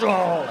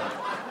wrestle.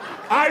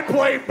 I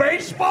play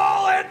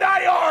baseball and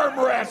I arm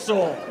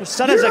wrestle. Your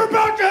son is a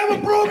about to have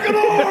a broken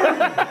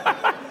arm.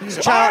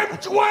 I'm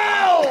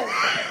 12.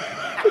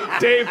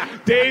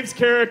 Dave's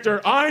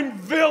character. I'm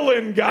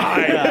villain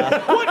guy.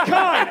 What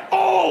kind?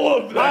 All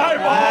of them. I'm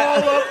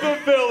all of the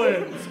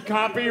villains.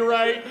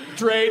 Copyright,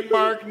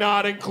 trademark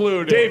not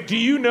included. Dave, do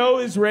you know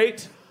his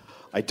rate?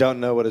 I don't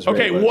know what his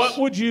Okay, rate was. what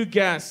would you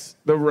guess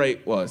the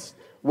rate was?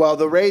 Well,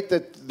 the rate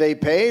that they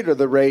paid or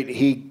the rate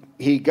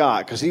he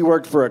got? Because he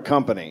worked for a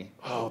company.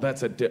 Oh,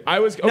 that's a. I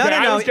was okay. No.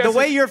 I was The guessing,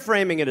 way you're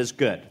framing it is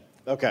good.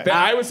 Okay.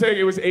 I was saying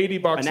it was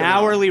 $80 An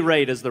hourly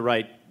rate is the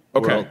right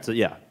Okay. world to,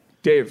 yeah.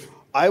 Dave.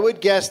 I would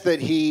guess that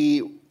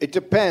it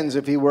depends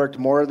if he worked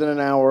more than an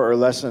hour or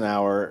less than an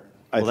hour.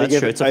 Well, that's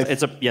true.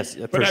 Yes,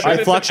 for But sure.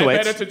 It fluctuates.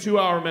 I bet it's a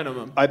 2-hour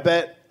minimum. I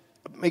bet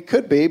it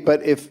could be,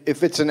 but if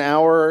it's an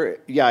hour,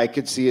 yeah, I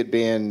could see it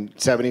being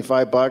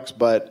 $75.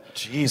 But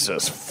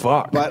Jesus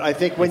fuck. I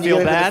think when You you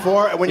feel get bad?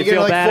 into when You you get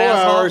feel like bad, 4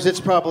 asshole? hours, it's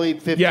probably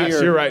 50 Yes,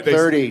 or you're right.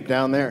 30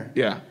 down there.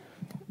 Yeah.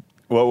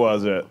 What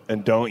was it?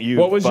 And don't you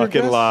What was your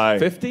fucking guess? lie.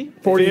 50?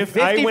 40? 50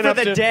 I went for up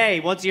the to, day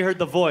once you heard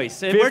the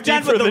voice. And 50 we're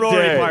done for with the the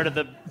Rory day. part of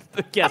the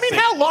I guessing. mean,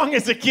 how long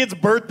is a kid's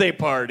birthday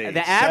party?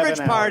 The average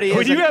 7 party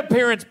hours. is When you have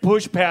parents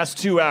push past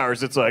 2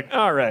 hours, it's like,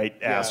 all right,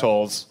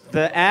 assholes.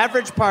 the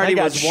average party I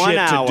got was 1 shit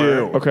to hour.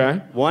 do.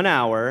 Okay. 1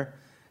 hour.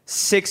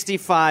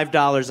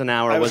 $65 an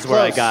hour I was was where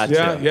I close. got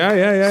Yeah, to.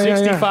 yeah.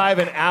 65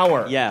 an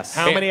hour. Yes.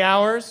 How many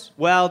hours?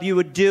 Well, you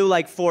would do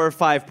like 4 or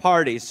 5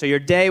 parties, so your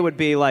day would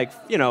be like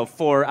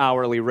 4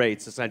 hourly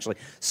rates essentially.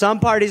 Some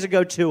parties would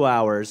go 2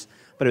 hours,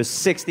 but it was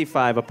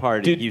 65 a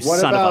party. Dude, you What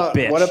son about of a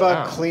bitch. what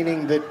about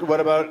cleaning the? What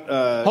about?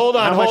 Hold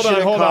on, how much did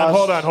it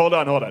cost? hold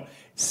on.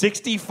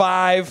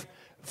 65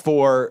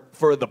 for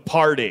the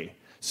party.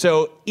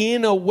 So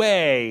in a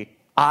way,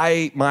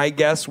 my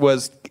guess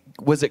was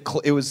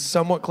it was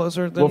somewhat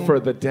closer than... Well, for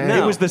the day.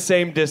 No. It was the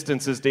same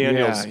distance as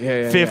Daniel's.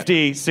 Yeah.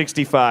 50,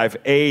 65,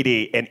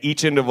 80, and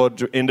each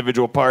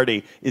individual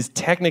party is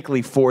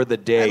technically for the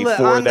day Look,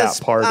 for on that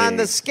the, party. On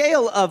the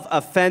scale of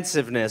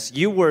offensiveness,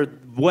 you were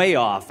way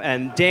off,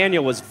 and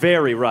Daniel was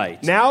very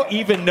right. Now,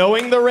 even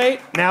knowing the rate,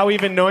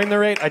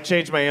 I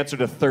changed my answer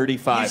to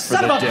 35 for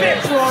Son the of a day.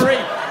 bitch, Rory!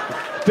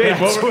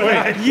 Dave,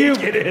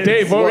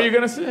 what were you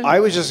going to say? I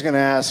was just going to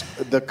ask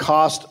the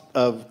cost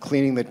of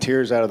cleaning the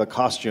tears out of the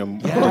costume.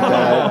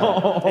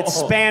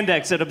 It's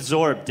spandex. It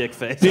absorbed,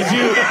 dickface. Did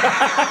you?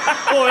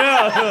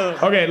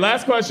 Okay,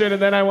 last question,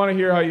 and then I want to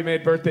hear how you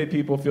made birthday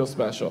people feel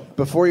special.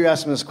 Before you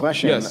ask him this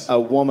question, Yes. a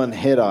woman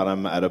hit on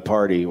him at a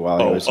party while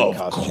he was in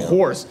costume. Of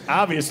course.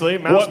 Obviously,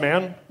 Mouse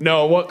Man.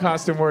 No, what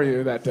costume were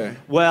you that day?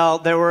 Well,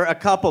 there were a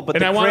couple, but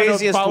And I the want to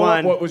craziest follow up,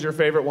 one... what was your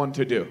favorite one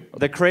to do?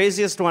 The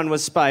craziest one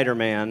was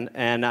Spider-Man,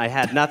 and I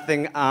had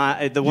nothing.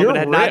 The woman You're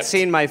had not ripped.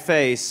 seen my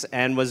face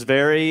and was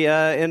very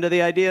into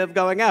the idea of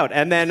going out.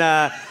 And then,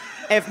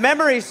 if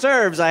memory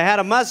serves, I had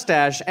a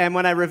mustache, and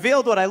when I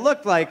revealed what I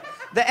looked like,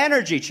 the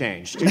energy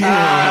changed.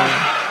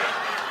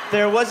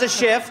 There was a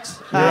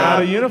shift. You're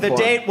out of uniform. The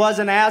date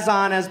wasn't as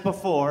on as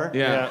before.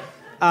 Yeah.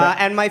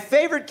 And my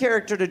favorite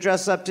character to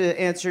dress up to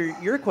answer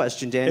your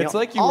question, Daniel. It's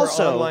like you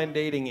also, were online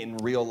dating in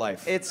real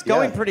life. It's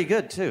going pretty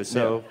good too.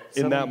 So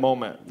in that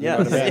moment. You yeah,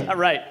 know what I mean? yeah,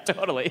 right,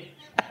 totally.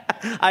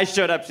 I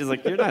showed up. She's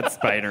like, "You're not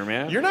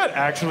Spider-Man." You're not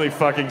actually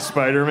fucking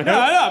Spider-Man. No,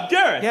 I'm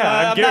Gareth.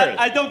 Yeah, I'm Gareth.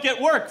 I don't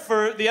get work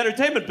for the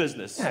entertainment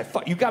business. Yeah,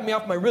 fuck, you got me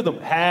off my rhythm.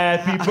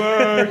 Happy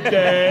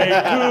birthday to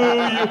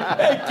you.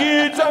 Hey,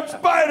 kids, I'm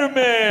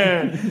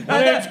Spider-Man.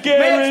 My name's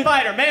Gareth.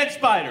 Man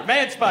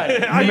Spider.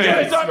 You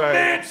guys are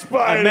Man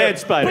Spider. I'm Man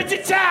Spider. Put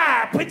your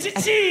tie, put your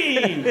tea.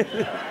 You're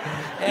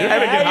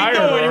gonna get hired.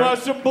 How you doing? You Laura. want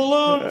some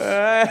balloons?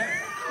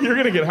 You're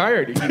gonna get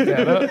hired. You keep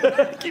that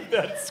up. Keep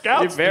that.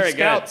 Scouts. You're very the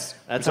scouts. good.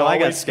 That's It's how I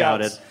got always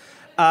scouted.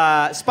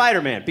 scouts.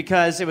 Spider-Man,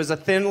 because it was a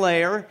thin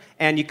layer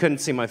and you couldn't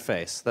see my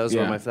face. That was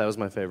Yeah. that was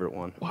my favorite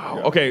one.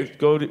 Wow. Okay,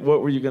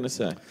 what were you gonna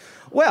say?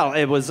 Well,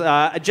 it was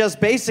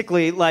just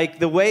basically like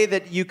the way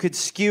that you could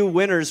skew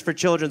winners for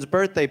children's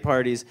birthday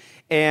parties,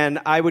 and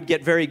I would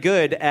get very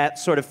good at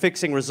sort of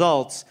fixing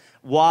results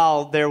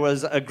while there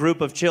was a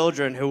group of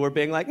children who were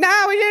being like,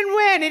 "No, he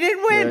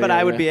didn't win," but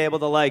I would be able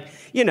to like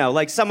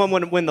someone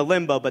wouldn't win the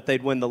limbo, but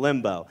they'd win the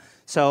limbo.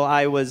 So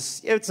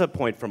it's a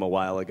point from a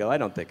while ago. I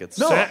don't think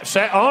it's...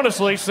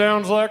 Honestly,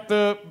 sounds like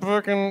the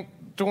fucking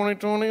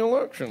 2020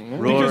 election.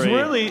 Because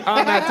really,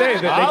 on that day,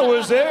 I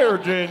was there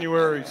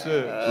January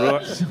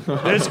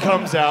 6th. This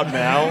comes out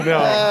now.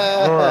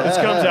 no, This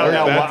comes out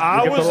now. Well,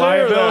 I was the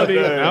there that liability.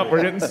 day. Nope,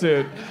 we're getting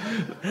sued.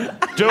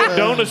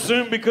 Don't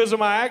assume because of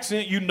my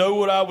accent you know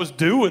what I was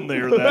doing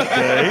there that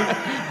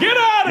day. Get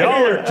out of Y'all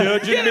here! are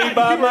judging me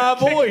by my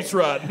voice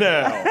right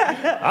now.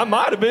 I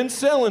might have been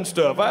selling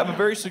stuff. I have a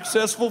very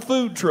successful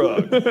food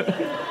truck.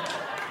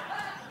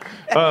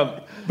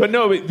 But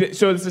no,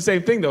 so it's the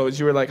same thing though. Is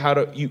you were like,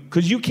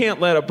 because you can't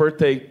let a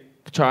birthday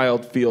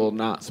child feel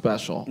not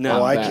special. No.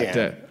 Oh, I on that can't.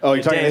 day. Oh,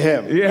 you're talking to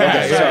him. Yeah,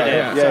 Okay, yeah, sorry.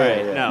 yeah.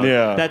 Sorry, no.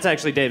 Yeah. That's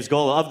actually Dave's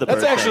goal of the That's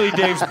birthday. actually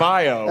Dave's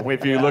bio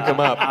if you look him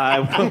up.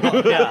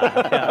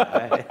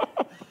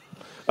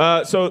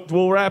 So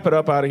we'll wrap it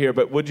up out of here.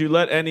 But would you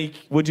let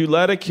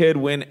a kid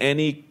win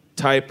any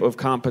type of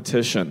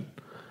competition?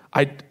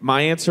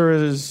 My answer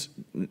is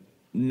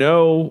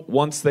no.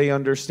 Once they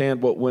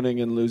understand what winning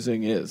and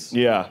losing is.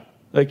 Yeah.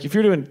 Like if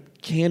you're doing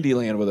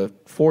Candyland with a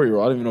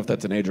 4-year-old, I don't even know if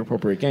that's an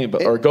age-appropriate game,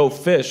 or Go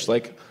Fish.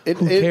 Like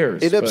who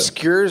cares? It But-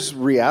 obscures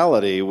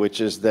reality,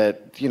 which is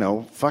that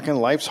fucking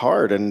life's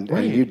hard, and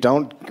you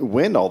don't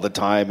win all the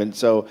time. And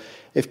so,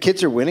 if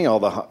kids are winning all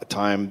the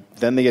time,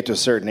 then they get to a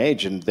certain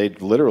age and they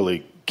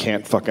literally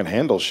can't fucking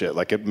handle shit.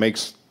 Like it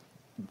makes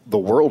the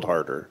world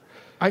harder.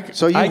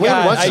 So you win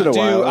once in a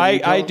while.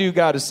 I do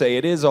got to say,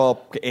 it is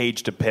all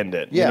age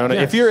dependent. Yeah. You know,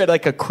 Yes. if you're at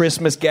like a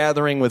Christmas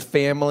gathering with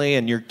family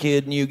and your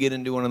kid and you get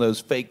into one of those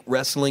fake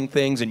wrestling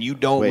things and you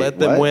don't Wait, let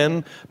them what?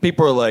 win,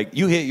 people are like,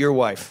 you hit your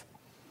wife.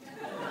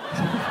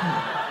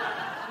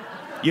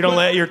 You don't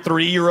let your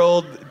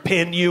 3-year-old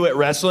pin you at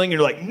wrestling.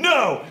 You're like,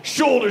 no,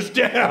 shoulders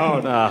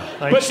down.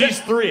 But she's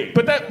 3.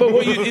 But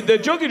the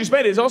joke you just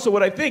made is also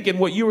what I think, and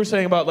what you were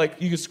saying about like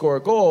you can score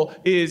a goal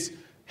is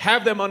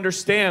have them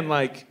understand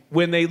like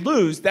when they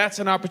lose, that's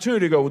an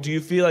opportunity to go, well, do you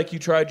feel like you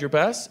tried your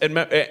best?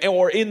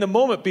 Or in the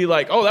moment be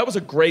like, oh, that was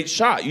a great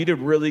shot. You did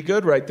really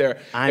good right there.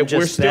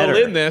 We're still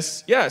in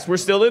this. Yes, we're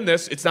still in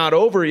this. It's not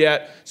over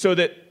yet. So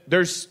that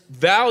there's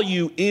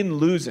value in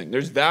losing.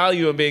 There's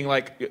value in being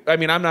like, I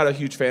mean, I'm not a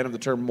huge fan of the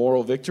term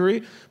moral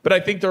victory, but I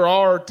think there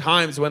are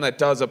times when that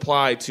does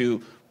apply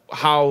to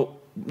how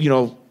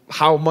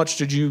much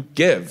did you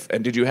give?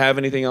 And did you have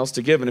anything else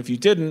to give? And if you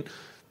didn't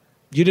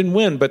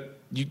win, but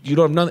you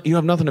don't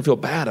have nothing to feel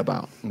bad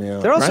about.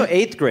 They're also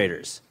 8th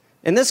graders.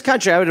 In this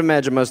country, I would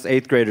imagine most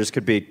 8th graders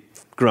could be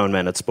grown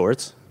men at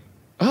sports.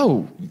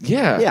 Oh,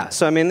 yeah. Yeah,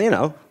 so I mean,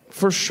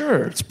 For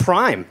sure. it's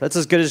prime. That's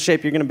as good as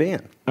shape you're going to be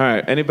in. All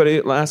right. Anybody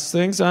last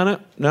things on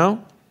it?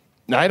 No?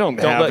 I don't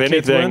have let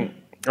kids anything. win?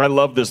 I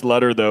love this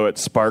letter, though. It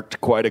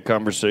sparked quite a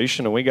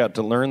conversation, and we got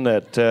to learn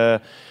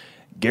that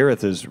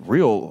Gareth is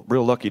real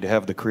lucky to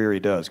have the career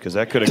he does, because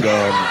that could have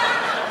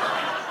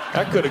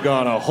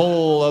gone a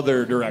whole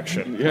other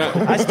direction. Yeah.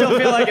 I still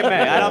feel like it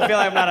may. I don't feel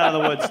like I'm not out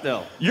of the woods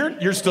still.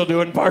 You're still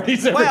doing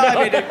parties every Well, now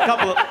I mean, a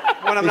couple of,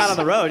 when I'm not on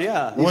the road,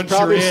 yeah.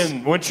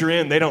 Once you're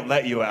in, they don't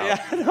let you out.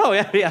 Yeah, no,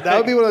 yeah. That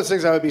would be one of those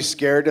things I would be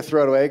scared to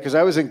throw it away, because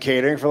I was in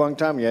catering for a long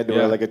time. You had to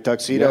wear like a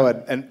tuxedo,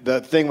 and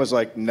the thing was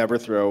like, never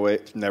throw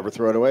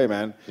it away,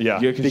 man. Yeah.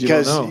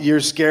 Because you're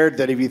scared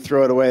that if you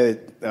throw it away,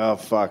 oh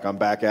fuck, I'm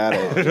back at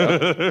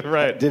it.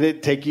 Right. Did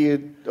it take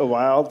you a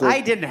while?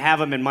 I didn't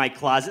have him in my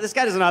closet. This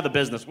guy doesn't know how the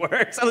business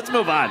works, so let's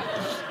move on.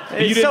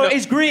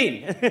 He's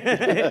green. He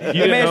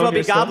may as well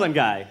be Goblin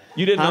Guy.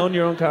 You didn't own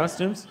your own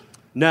costumes?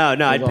 No,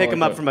 I'd pick all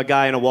him up good. from a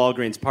guy in a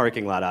Walgreens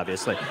parking lot,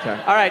 obviously. Okay.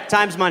 All right,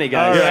 time's money,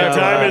 guys. All right, So,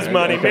 time is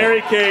money.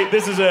 Mary Kate,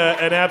 this is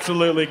an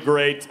absolutely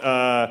great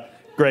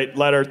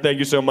letter. Thank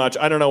you so much.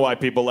 I don't know why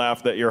people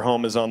laugh that your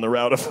home is on the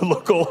route of a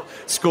local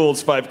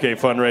school's 5K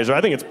fundraiser. I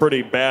think it's a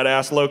pretty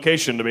badass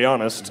location, to be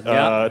honest.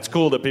 Yeah. It's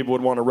cool that people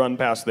would want to run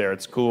past there.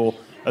 It's cool.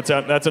 That's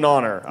an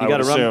honor, I would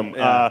gotta run- assume.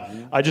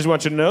 yeah. I just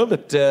want you to know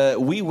that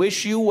we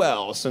wish you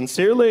well.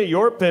 Sincerely,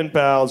 your pen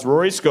pals,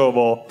 Rory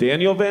Scovel.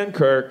 Daniel Van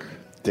Kirk.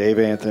 Dave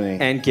Anthony.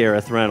 And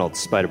Gareth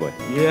Reynolds, Spiderboy.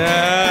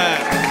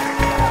 Yeah.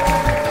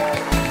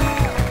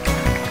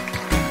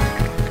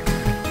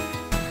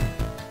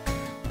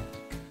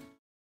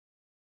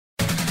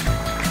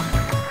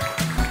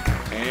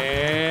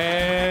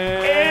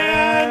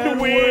 And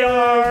we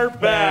are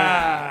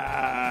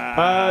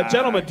back.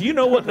 Gentlemen, do you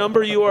know what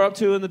number you are up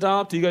to in the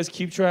dollop? Do you guys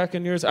keep track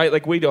in yours?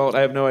 We don't.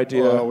 I have no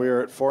idea. Well, we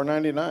were at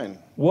 $4.99.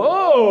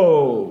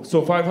 Whoa!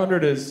 So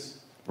 500 is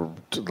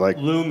Like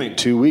Looming.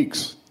 2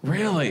 weeks.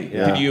 really?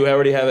 Yeah. Did you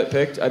already have it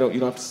picked? You don't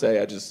have to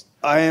say.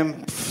 I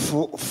am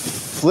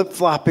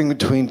flip-flopping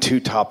between two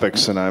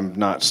topics, and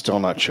I'm still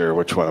not sure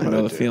which one I'm I going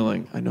know to the do.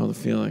 feeling. I know the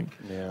feeling.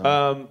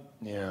 Yeah.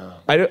 Yeah.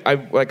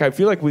 I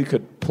feel like we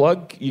could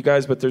plug you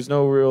guys, but there's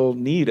no real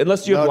need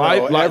unless you have No,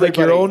 live like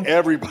your own.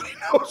 Everybody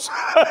knows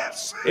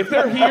us. If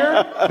they're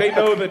here, they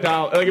know the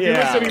dollop. Like if you're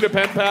Yeah. listening to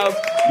Pen Pals,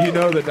 you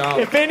know the dollop.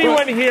 If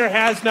anyone here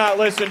has not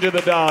listened to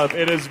the Dollop,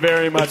 it is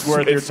very much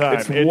worth your time.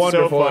 it's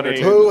wonderful so funny.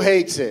 entertainment. Who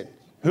hates it?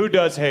 Who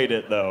does hate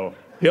it, though?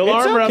 He'll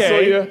It's arm wrestle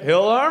okay. you.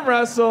 He'll arm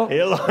wrestle.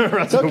 He'll arm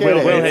wrestle. okay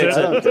Will to hate hates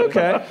it. it. It's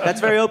okay.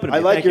 That's very open to me.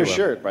 I like Thank your you, Will.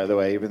 shirt, by the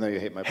way, even though you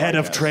hate my Head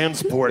of podcast.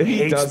 transport He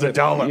hates does the it.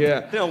 Dollop.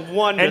 Yeah. No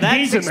wonder. And that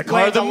he's in the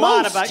car explains the a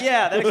lot most. about.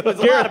 Yeah, that explains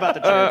a lot about the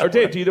Or transport.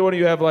 Dave, do either one of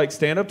you have like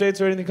stand-up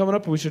dates or anything coming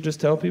up? We should just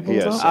tell people.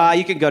 Yes. about?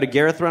 You can go to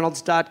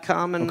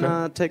GarethReynolds.com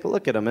and take a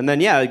look at them. And then,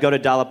 go to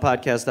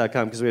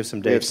DollopPodcast.com because we have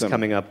some dates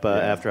coming up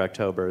after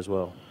October as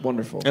well.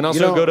 Wonderful. And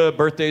also go to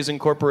Birthdays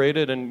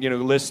Incorporated and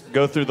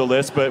go through the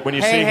list. But when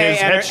you see his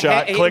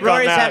headshot, click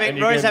on that. And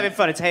you Rory's can- having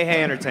fun. It's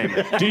Hey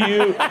Entertainment. Do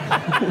you?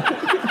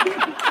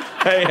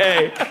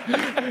 Hey.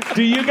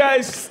 Do you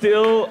guys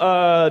still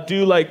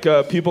do like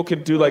people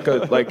can do like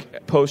a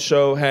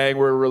post-show hang?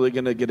 We're really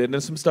gonna get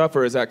into some stuff,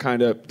 or is that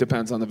kind of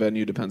depends on the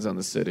venue, depends on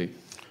the city?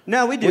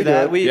 No, we do We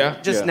that. do it.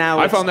 Yeah. Now.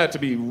 I it's- found that to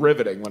be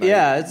riveting. When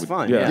it's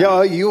fun. Yeah.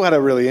 Yeah, you had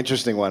a really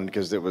interesting one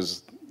because it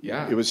was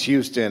Yeah. it was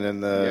Houston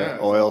and the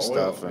it's oil all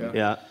stuff. oil, And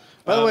Yeah.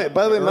 By the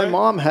way, my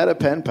mom had a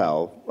pen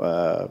pal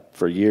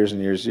for years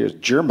and years and years.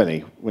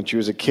 Germany. When she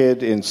was a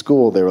kid in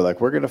school, they were like,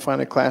 "We're going to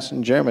find a class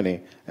in Germany,"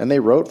 and they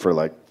wrote for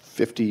like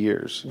 50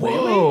 years.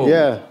 Whoa.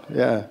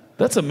 Yeah.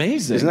 That's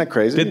amazing. Isn't that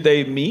crazy? Did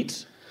they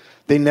meet?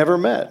 They never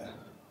met.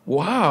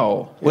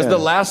 Wow. Was Yeah. the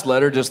last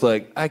letter just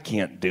like, I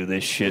can't do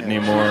this shit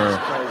anymore.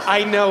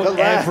 I know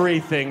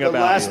everything The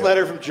about last you.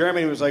 letter from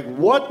Germany was like,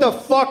 "What the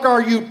fuck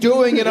are you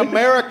doing in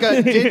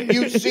America? Didn't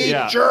you see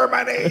Yeah.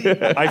 Germany?"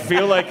 I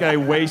feel like I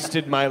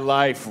wasted my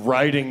life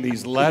writing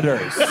these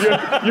letters. Your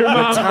The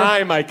mom,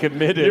 time I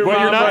committed. Your What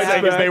you're mom not writes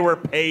saying is back- they were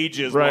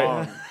pages right.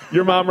 long.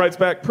 Your mom writes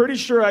back, pretty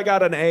sure I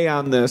got an A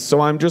on this, so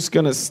I'm just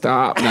going to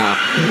stop now.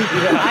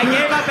 I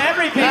gave up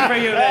everything for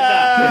you,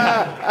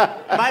 Linda.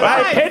 My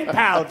life. pen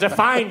pal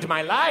defined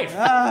my life.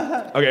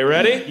 Okay,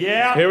 ready?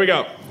 Yeah. Here we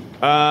go.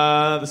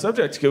 The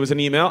subject was an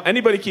email.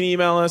 Anybody can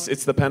email us.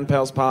 It's the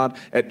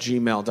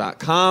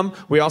penpalspod@gmail.com.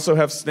 We also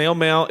have snail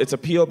mail. It's a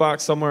P.O.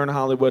 box somewhere in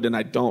Hollywood, and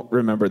I don't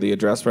remember the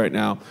address right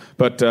now.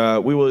 But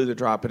we will either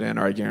drop it in,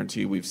 or I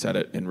guarantee we've said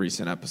it in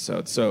recent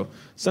episodes. So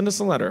send us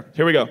a letter.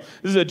 Here we go.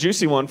 This is a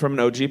juicy one from an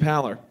OG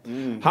Paller.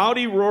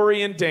 Howdy,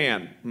 Rory and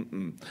Dan.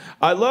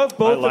 I love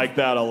both. I like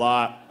that a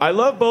lot. I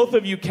love both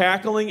of you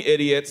cackling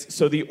idiots,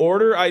 so the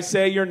order I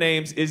say your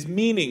names is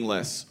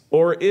meaningless.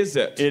 Or is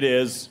it? It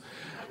is.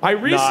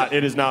 It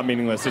It is not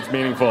meaningless. It's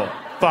meaningful.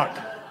 Fuck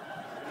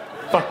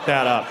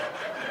that up.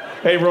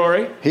 Hey,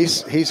 Rory.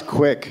 He's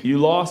quick. You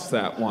lost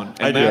that one.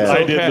 I did.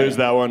 I did lose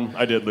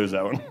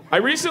that one. I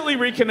recently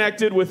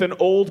reconnected with an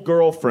old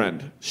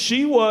girlfriend.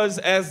 She was,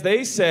 as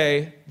they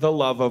say, the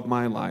love of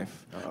my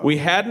life. We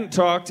hadn't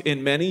talked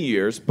in many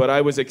years, but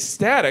I was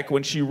ecstatic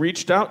when she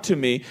reached out to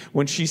me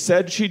when she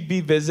said she'd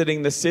be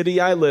visiting the city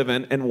I live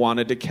in and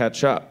wanted to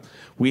catch up.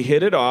 We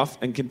hit it off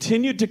and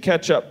continued to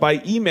catch up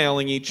by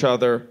emailing each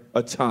other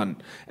a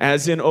ton,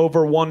 as in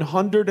over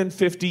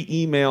 150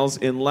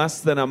 emails in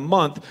less than a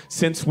month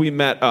since we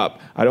met up.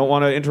 I don't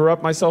want to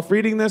interrupt myself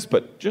reading this,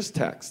 but just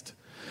text.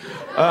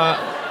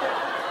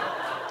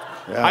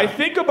 I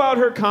think about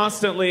her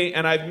constantly,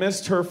 and I've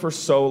missed her for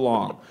so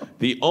long.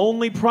 The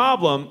only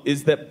problem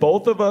is that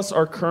both of us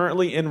are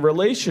currently in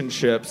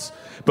relationships,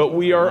 but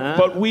we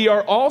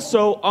are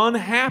also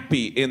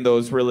unhappy in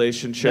those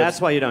relationships. That's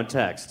why you don't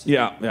text.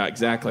 Yeah,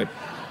 exactly.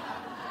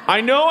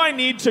 I know I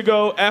need to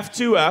go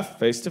F2F,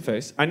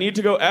 face-to-face. I need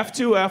to go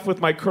F2F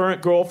with my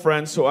current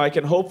girlfriend so I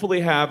can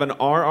hopefully have an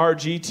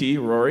RRGT,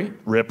 Rory.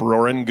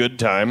 Rip-roaring good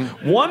time.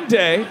 One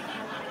day...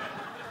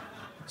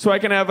 So I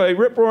can have a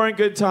rip-roaring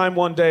good time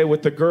one day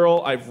with the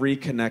girl I've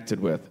reconnected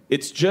with.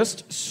 It's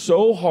just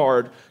so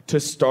hard to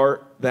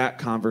start that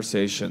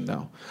conversation,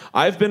 though.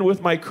 I've been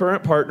with my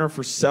current partner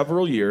for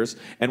several years,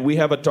 and we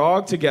have a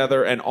dog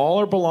together, and all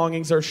our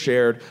belongings are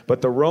shared,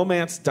 but the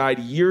romance died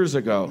years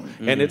ago.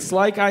 And it's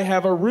like I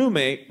have a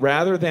roommate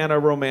rather than a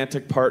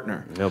romantic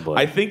partner. Oh, boy.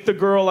 I think the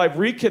girl I've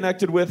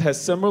reconnected with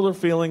has similar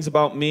feelings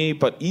about me,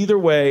 but either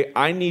way,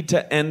 I need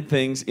to end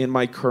things in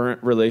my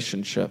current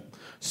relationship.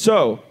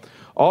 So...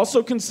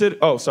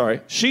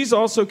 She's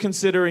also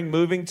considering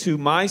moving to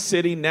my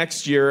city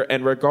next year,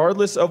 and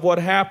regardless of what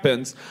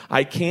happens,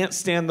 I can't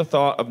stand the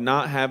thought of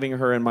not having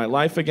her in my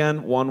life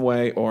again, one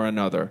way or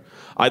another.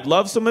 I'd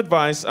love some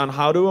advice on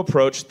how to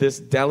approach this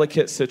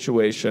delicate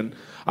situation.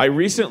 I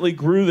recently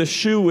grew the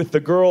shoe with the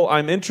girl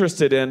I'm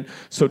interested in,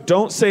 so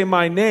don't say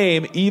my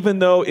name, even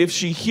though if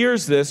she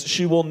hears this,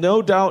 she will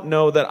no doubt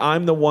know that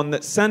I'm the one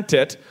that sent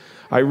it.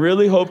 I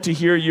really hope to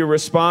hear your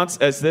response,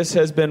 as this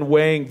has been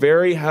weighing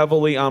very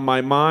heavily on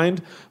my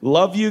mind.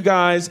 Love you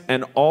guys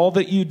and all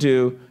that you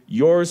do.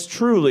 Yours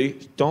truly.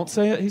 Don't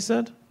say it, he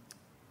said?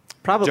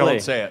 Probably. Don't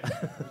say it.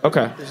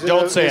 Okay.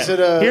 Don't say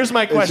it. Here's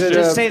my question.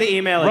 Just say the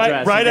email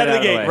address. Right out of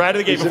the gate. Right out of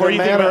the gate. Before you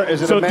think about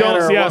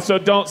it. So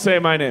don't say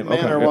my name.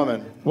 Man or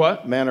woman?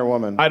 What? Man or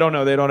woman? I don't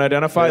know. They don't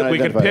identify. We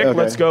can pick. Okay.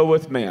 Let's go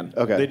with man.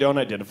 Okay. They don't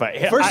identify.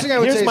 First thing I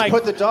would say is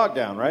put the dog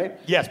down, right?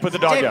 Yes, put the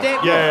dog down.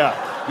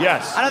 Yeah.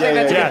 Yes. I don't think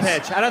that's a good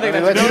pitch. I don't think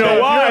that's a good pitch. You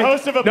know why? If you're a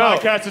host of a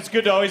podcast, it's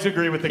good to always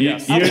agree with the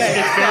guest. Okay. In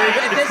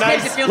this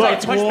case, it feels like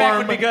pushback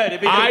would be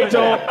good. I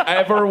don't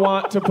ever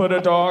want to put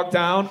a dog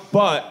down,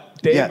 but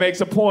Dave makes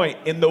a point.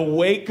 In the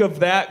wake of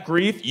that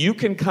grief, you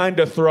can kind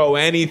of throw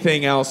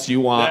anything else you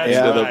want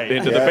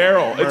into the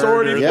barrel. It's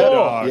already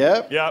full.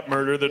 Yep,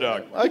 murder the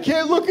dog. I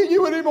can't look at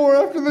you anymore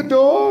after the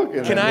dog.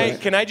 Can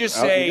I just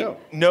say,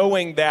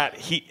 knowing that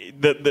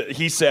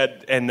he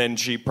said, and then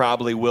she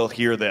probably will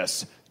hear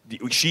this,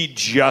 she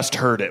just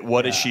heard it.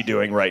 What is she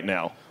doing right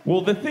now?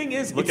 Well, the thing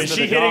is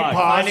she hitting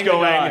pause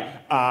going,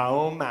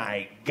 oh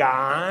my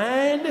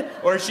God?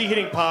 Or is she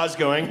hitting pause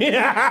going,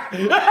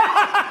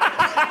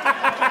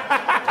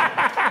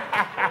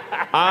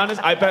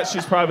 Honest, I bet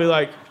she's probably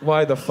like,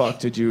 why the fuck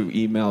did you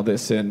email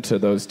this in to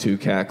those two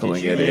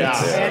cackling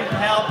idiots? Pen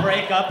pal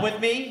break up with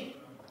me?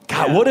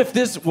 God, what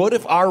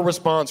if our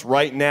response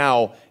right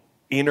now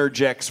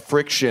interjects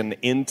friction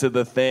into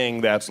the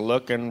thing that's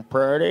looking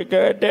pretty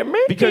good to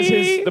me? Because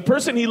the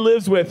person he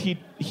lives with,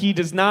 he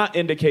does not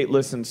indicate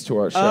listens to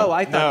our show. Oh,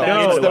 I thought that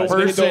it's was the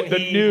person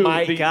the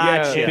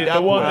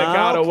one that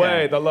got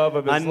away, the love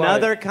of his life.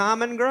 Another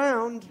common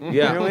ground.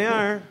 Yeah. Here we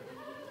are.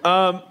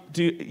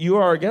 You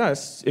are our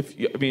guest.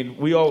 We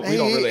don't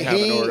really have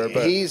an order,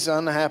 but he's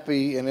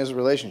unhappy in his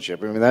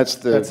relationship. I mean, that's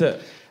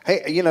it.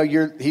 Hey,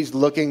 he's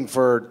looking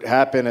for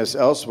happiness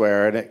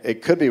elsewhere, and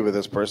it could be with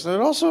this person.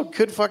 It also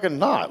could fucking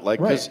not,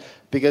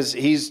 because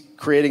he's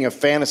creating a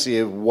fantasy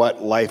of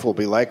what life will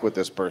be like with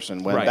this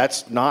person when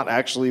that's not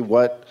actually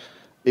what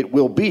it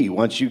will be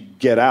once you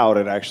get out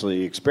and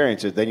actually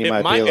experience it. Then you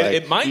might be like,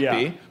 it might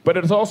be, but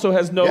it also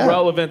has no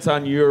relevance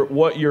on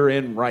what you're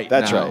in right now.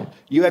 That's right.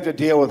 You have to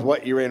deal with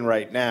what you're in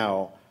right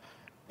now,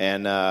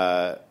 and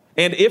I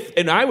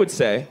would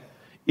say,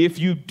 if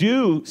you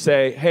do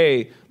say,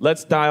 hey,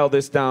 let's dial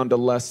this down to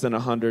less than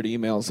 100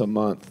 emails a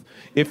month,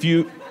 if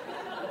you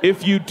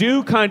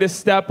do kind of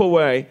step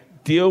away,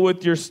 deal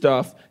with your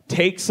stuff,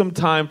 take some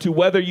time to,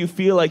 whether you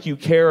feel like you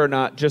care or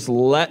not, just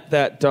let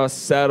that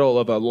dust settle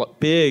of a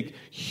big,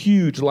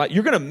 huge life.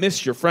 You're going to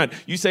miss your friend.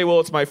 You say,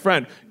 well, it's my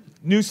friend.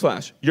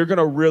 Newsflash, you're going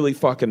to really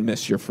fucking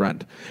miss your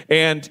friend.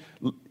 And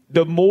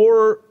the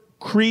more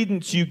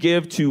credence you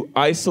give to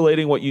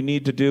isolating what you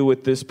need to do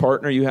with this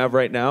partner you have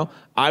right now,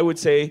 I would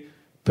say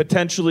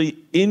potentially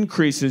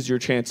increases your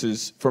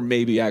chances for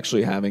maybe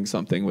actually having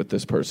something with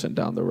this person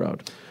down the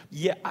road.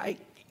 Yeah. I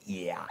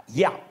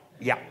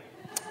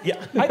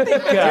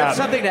think Do you have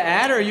something to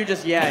add, or are you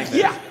just Okay.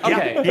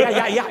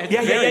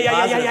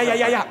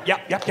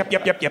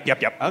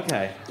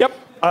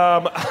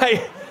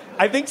 Okay.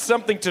 I think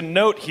something to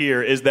note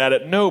here is that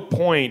at no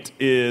point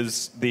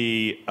is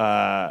the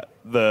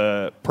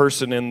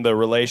person in the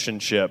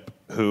relationship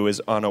who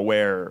is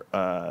unaware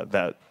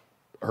that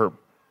her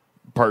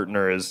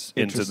partner is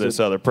into this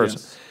other person.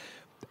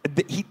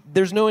 Yes.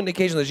 There's no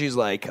indication that she's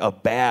like a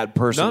bad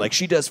person. None. Like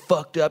she does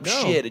fucked up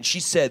shit and she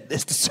said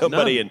this to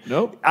somebody. None. And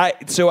Nope.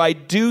 So I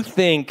do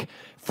think,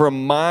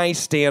 from my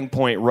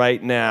standpoint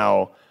right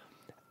now,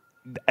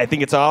 I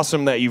think it's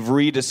awesome that you've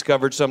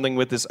rediscovered something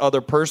with this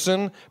other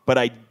person, but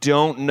I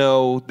don't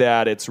know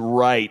that it's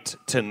right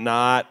to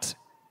not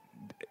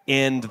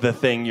end the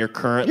thing you're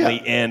currently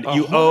in.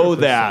 You 100%. owe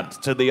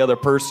that to the other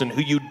person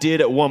who you did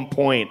at one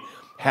point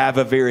have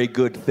a very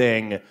good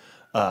thing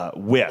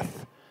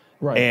with.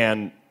 Right.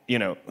 And, you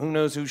know, who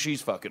knows who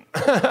she's fucking.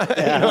 You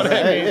know what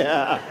I mean?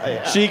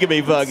 Yeah. She could be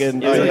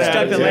fucking. You really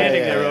stuck the yeah,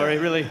 landing yeah, there, yeah. Rory.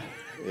 Really.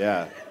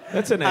 Yeah.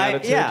 That's an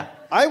attitude.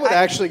 I would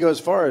actually go as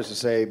far as to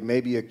say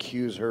maybe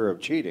accuse her of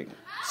cheating.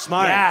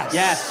 Smart.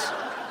 Yes.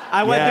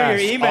 I went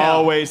through your email.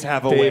 Always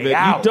have a David, way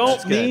out. you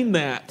don't mean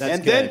that.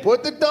 And then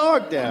put the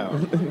dog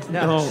down.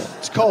 No.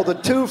 It's called a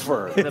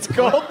twofer. It's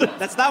called the,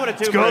 That's not what a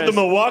twofer it's called is. the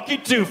Milwaukee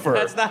Twofer.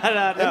 That's not.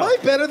 Am No. I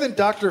better than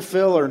Dr.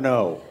 Phil or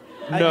no?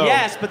 No.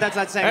 Yes, but that's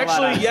not saying a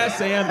lot. Actually,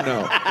 yes and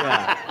no.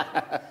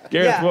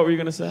 Gareth, Yeah. what were you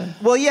going to say?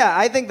 Well, yeah,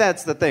 I think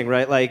that's the thing,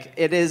 right? Like,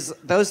 it is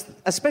those,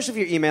 especially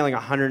if you're emailing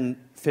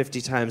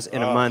 150 times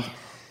in a month.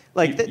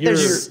 Like, You're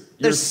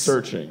there's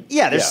searching.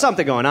 Yeah, there's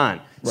something going on.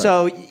 Right.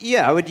 So,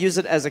 yeah, I would use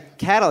it as a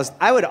catalyst.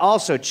 I would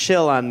also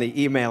chill on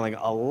the emailing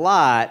a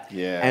lot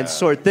and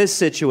sort this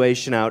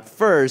situation out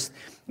first,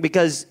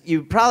 because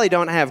you probably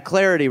don't have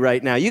clarity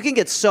right now. You can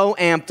get so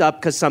amped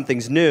up because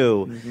something's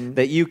new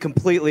that you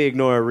completely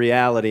ignore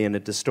reality and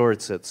it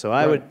distorts it. So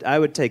I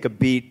would take a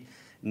beat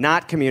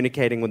not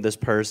communicating with this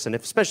person,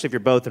 especially if you're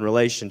both in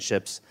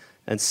relationships,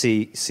 and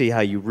see how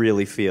you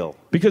really feel.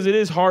 Because it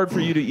is hard for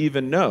you to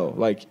even know.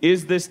 Like,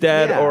 is this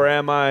dead or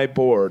am I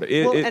bored?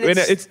 Well, and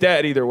It's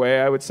dead either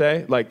way, I would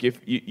say. Like, if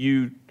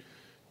you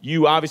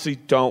obviously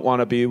don't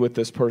want to be with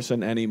this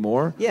person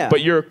anymore. Yeah.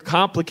 But you're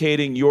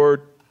complicating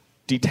your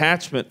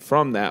detachment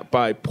from that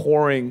by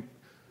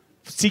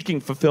seeking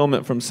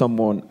fulfillment from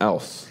someone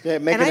else. Yeah,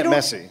 making it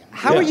messy.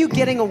 How are you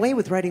getting away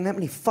with writing that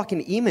many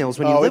fucking emails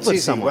when you live it's with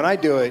easy. someone? When I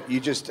do it, you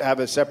just have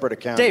a separate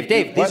account.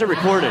 Dave, these are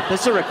recorded.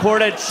 This is a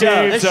recorded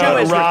show. Dave's This show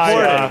on is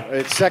Raya. recorded.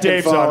 It's second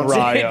Dave's phone. on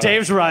Raya.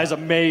 Dave's Rye is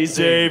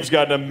amazing. Dave's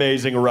got an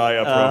amazing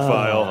Raya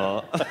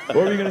profile. What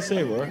were you going to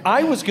say, Rory?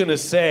 I was going to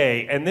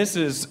say, and this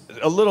is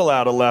a little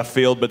out of left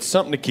field, but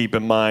something to keep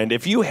in mind.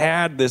 If you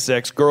had this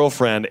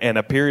ex-girlfriend and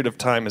a period of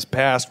time has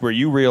passed where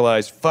you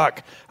realize,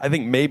 fuck, I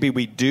think maybe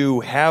we do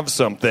have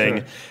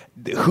something,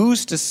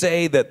 who's to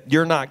say that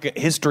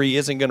history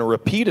isn't going to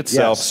repeat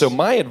itself? Yes. So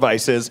my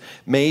advice is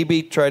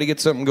maybe try to get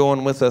something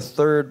going with a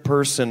third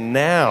person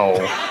now.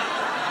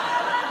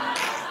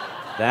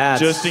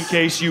 Just in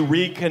case you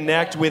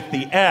reconnect with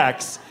the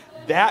ex,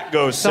 that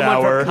goes Someone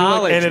from sour,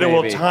 college, and it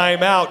will maybe.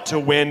 time out to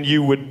when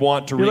you would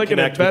want to You're like an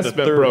reconnect with the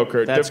investment third.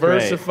 broker. That's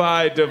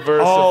Diversify.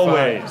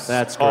 Always.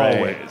 That's great.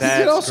 Always. You That's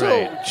could also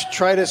great.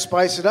 try to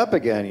spice it up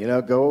again. You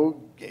know,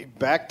 go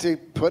back to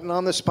putting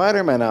on the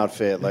Spider-Man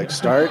outfit. Like,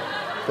 start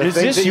the Is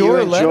things this that you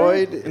your letter?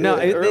 enjoyed No,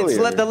 earlier. it's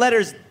the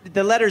letters.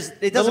 The letters.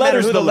 It doesn't letter's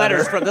matter who the the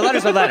letter's letter. from. The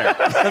letter's the letter.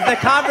 The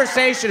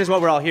conversation is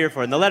what we're all here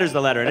for, and the letter's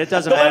the letter, and it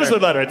doesn't The matter. letter's the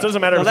letter. It doesn't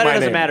matter The if it's letter my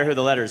doesn't name. matter who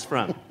the letter's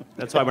from.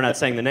 That's why we're not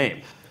saying the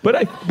name. But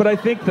I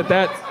think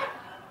that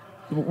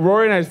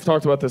Rory and I have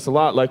talked about this a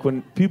lot. Like,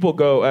 when people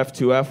go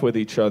F2F with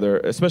each other,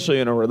 especially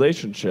in a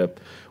relationship,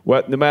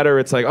 no matter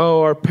it's like,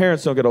 oh, our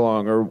parents don't get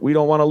along, or we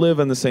don't want to live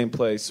in the same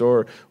place,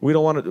 or we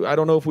don't want to. I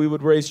don't know if we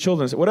would raise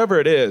children. Whatever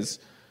it is,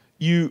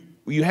 you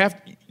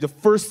have the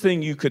first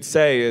thing you could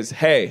say is,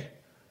 hey,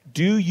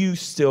 do you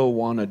still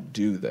want to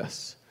do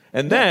this?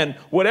 And then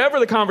whatever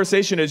the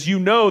conversation is, you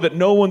know that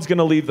no one's going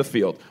to leave the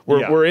field.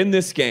 We're in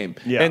this game,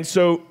 and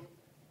so.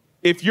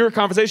 If your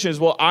conversation is,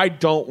 well, I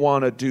don't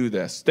want to do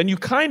this, then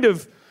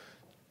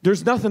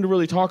there's nothing to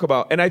really talk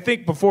about. And I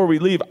think before we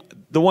leave,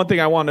 the one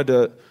thing I wanted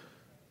to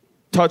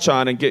touch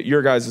on and get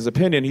your guys'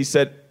 opinion, he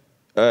said,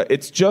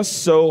 it's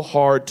just so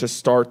hard to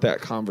start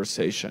that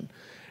conversation.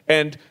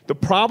 And the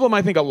problem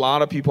I think a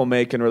lot of people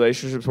make in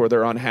relationships where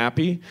they're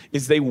unhappy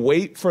is they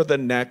wait for the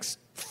next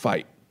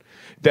fight.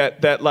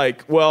 That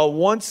like, well,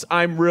 once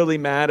I'm really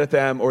mad at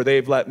them, or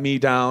they've let me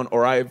down,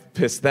 or I've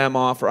pissed them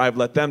off, or I've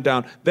let them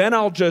down, then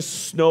I'll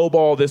just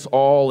snowball this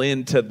all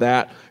into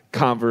that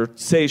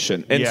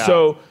conversation. And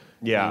so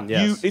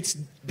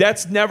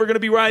that's never going to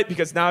be right,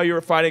 because now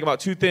you're fighting about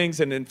two things.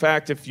 And in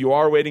fact, if you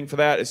are waiting for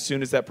that, as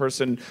soon as that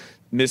person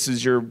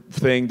misses your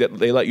thing that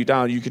they let you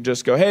down, you can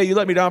just go, hey, you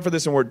let me down for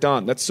this and we're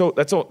done. That's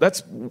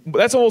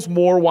almost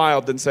more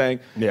wild than saying,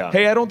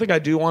 hey, I don't think I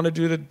do want to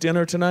do the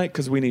dinner tonight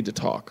because we need to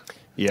talk.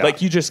 Yeah.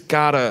 Like, you just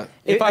gotta.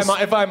 If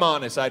I'm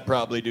honest, I'd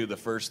probably do the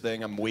first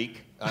thing. I'm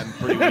weak. I'm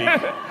pretty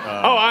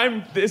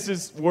weak. This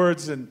is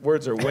words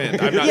are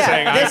wind. I'm not saying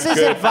Yeah, this I'm is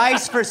good.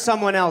 advice for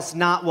someone else,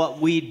 not what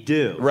we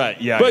do. Right,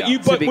 yeah. But yeah.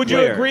 but be would you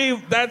clear.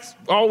 agree that's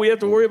all we have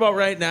to worry about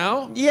right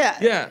now? Yeah.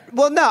 Yeah.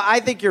 Well, no, I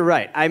think you're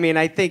right. I mean,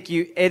 I think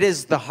it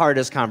is the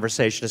hardest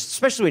conversation,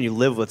 especially when you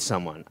live with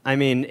someone. I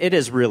mean, it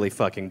is really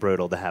fucking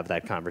brutal to have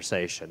that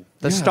conversation.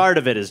 The start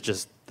of it is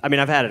just, I mean,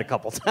 I've had it a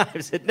couple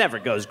times. It never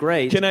goes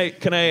great. Can I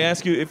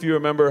ask you if you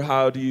remember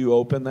how do you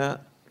open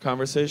that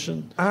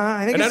conversation?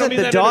 I think And I it's don't that mean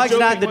the that in a dog's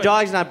joking way.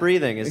 dog's not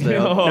breathing. Is the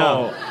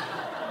No.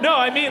 No,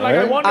 I mean, like,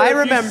 I wonder I if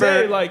remember-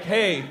 you say, like,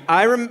 hey.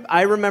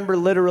 I remember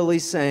literally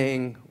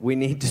saying, we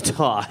need to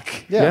talk.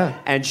 Yeah.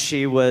 And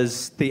she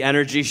was the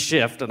energy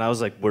shift, and I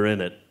was like, we're in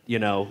it, you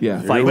know,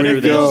 Yeah. fight Here we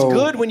through go. this. It's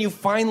good when you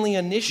finally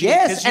initiate.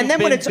 Yes, 'cause and you've then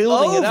when been it's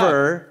building it up.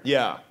 over,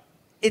 Yeah.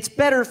 it's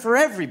better for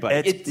everybody.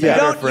 It's you better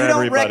don't, for you don't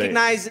everybody.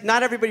 recognize,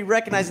 not everybody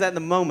recognizes that in the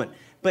moment,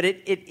 but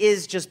it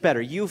is just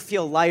better. You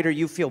feel lighter,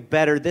 you feel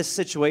better. This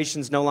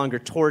situation's no longer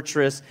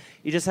torturous.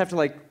 You just have to,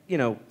 like, you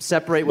know,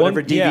 separate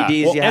whatever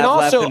DVDs Well, you have and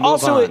left and move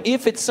also, on.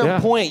 if at some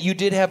point you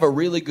did have a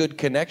really good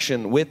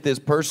connection with this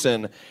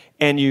person,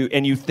 and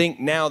you think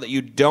now that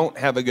you don't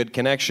have a good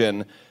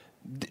connection,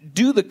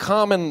 do the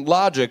common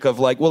logic of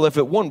like, well, if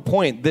at one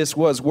point this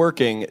was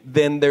working,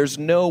 then there's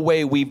no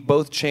way we've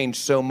both changed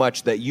so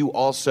much that you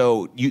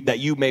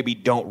maybe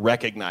don't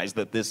recognize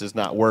that this is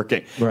not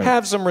working. Right.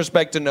 Have some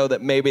respect to know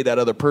that maybe that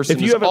other person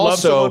If you is haven't loved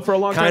also someone for a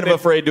long time, kind of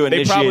afraid to they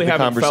initiate probably the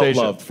haven't conversation.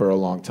 felt loved for a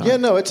long time. Yeah,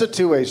 no, it's a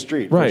two-way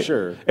street Right. for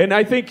sure. And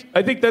I think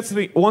that's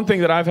the one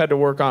thing that I've had to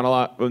work on a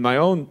lot with my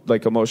own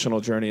like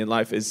emotional journey in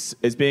life is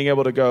being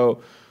able to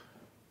go,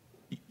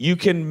 you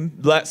can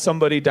let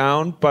somebody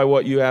down by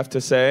what you have to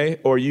say,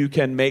 or you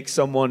can make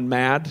someone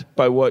mad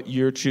by what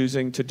you're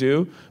choosing to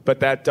do, but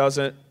that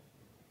doesn't,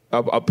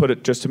 I'll put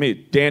it just to me,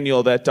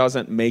 Daniel, that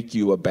doesn't make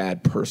you a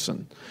bad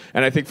person.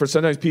 And I think for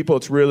sometimes people,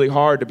 it's really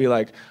hard to be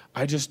like,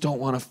 I just don't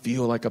want to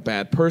feel like a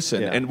bad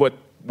person. Yeah. And what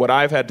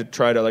I've had to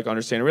try to like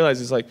understand and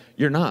realize is like,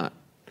 you're not.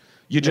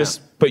 You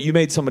just, but you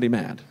made somebody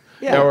mad.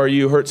 Yeah. Or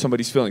you hurt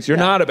somebody's feelings. You're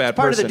not a bad It's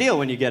part person. of the deal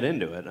when you get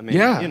into it. I mean,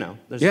 Yeah. you know,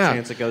 there's a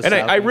chance it goes and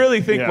south. I really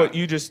think Yeah. what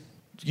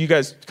you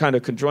guys kind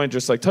of conjoined,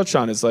 just like touched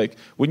on, is like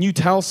when you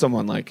tell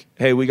someone like,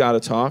 "Hey, we got to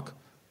talk,"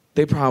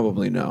 they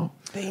probably know.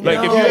 Like if you Yeah,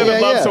 haven't yeah,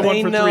 loved yeah. someone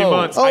They for know. 3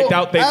 months, I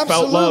doubt they felt love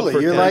absolutely.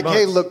 for You're 3 like, months.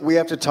 hey, look, we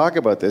have to talk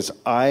about this.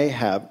 I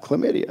have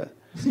chlamydia.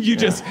 You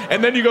just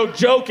and then you go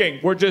joking.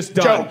 We're just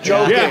done.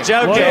 Joking. Yeah.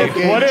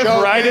 Joking. What if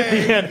Joking. right at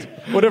the end?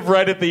 What if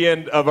right at the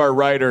end of our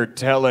writer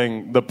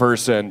telling the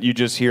person, you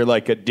just hear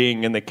like a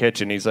ding in the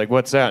kitchen? He's like,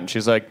 "What's that?" And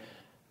she's like,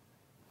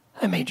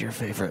 "I made your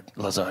favorite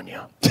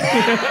lasagna."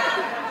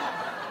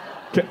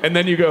 And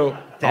then you go,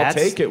 I'll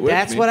take it with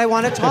That's me. what I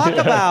want to talk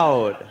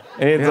about.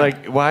 And it's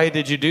like, "Why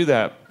did you do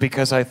that?"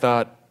 Because I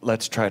thought,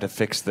 let's try to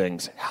fix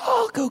things.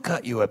 I'll go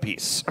cut you a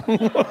piece.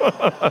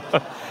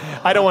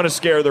 I don't want to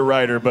scare the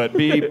writer, but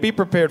be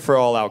prepared for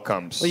all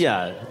outcomes. Well,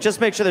 yeah, just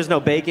make sure there's no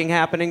baking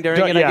happening during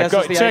it, I guess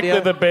is the check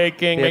idea. the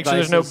baking, The make sure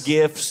there's no advices.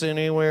 gifts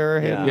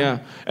anywhere. Yeah. Yeah,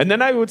 and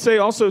then I would say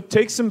also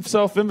take some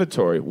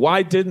self-inventory.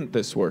 Why didn't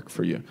this work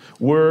for you?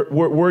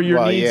 Were your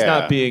Well, needs yeah.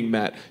 not being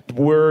met?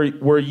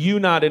 Were you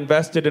not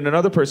invested in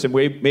another person?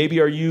 Maybe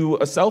are you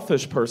a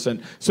selfish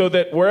person? So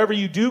that wherever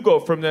you do go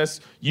from this,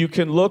 you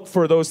can look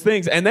for those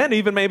things, and then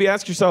even maybe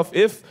ask yourself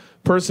if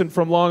person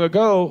from long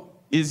ago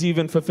is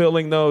even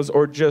fulfilling those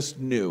or just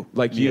new,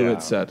 like you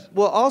had said.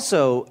 Well,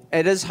 also,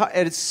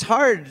 it's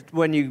hard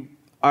when you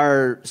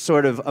are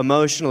sort of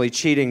emotionally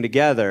cheating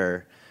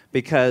together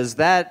because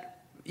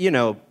that, you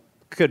know,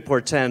 could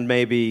portend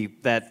maybe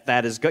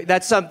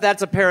that's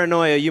a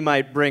paranoia you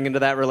might bring into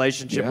that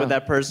relationship with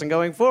that person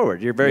going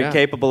forward. You're very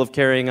capable of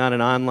carrying on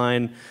an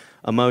online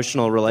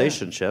emotional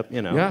relationship,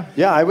 you know. Yeah.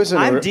 Yeah, I was in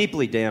I'm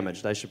deeply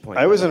damaged, I should point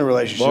I out. was in a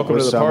relationship Welcome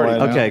with to the party.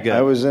 someone. Okay, good.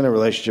 I was in a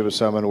relationship with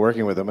someone,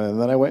 working with them,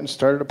 and then I went and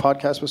started a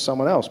podcast with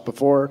someone else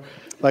before,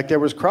 like there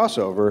was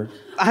crossover.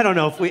 I don't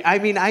know if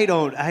I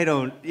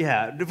don't,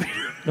 yeah.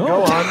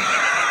 Go on.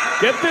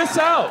 Get this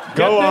out.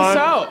 Go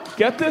on.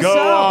 Get this Go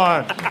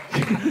out.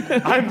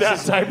 on. I'm that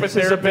type of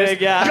therapist.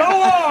 big, yeah. Go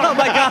on. Oh,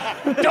 my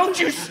God. Don't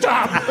you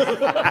stop.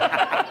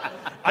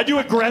 I do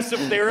aggressive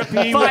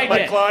therapy with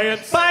my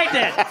clients. Find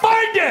it!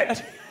 Find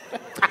it.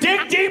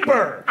 Dig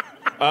deeper.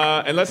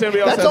 Unless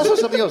anybody else That's has also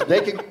something else.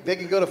 They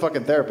can go to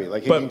fucking therapy.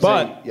 Like, he can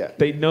but say, yeah,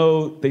 they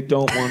know they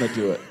don't want to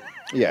do it.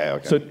 yeah,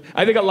 okay. So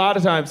I think a lot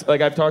of times,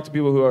 like I've talked to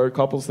people who are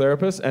couples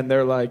therapists, and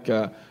they're like,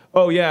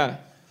 "Oh yeah."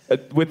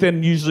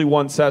 Within usually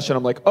one session,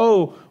 I'm like,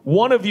 "Oh,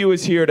 one of you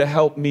is here to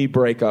help me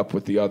break up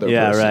with the other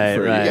person." right,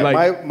 for you." right. Yeah,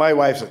 Like, my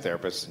wife's a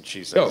therapist, and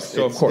she says, Oh,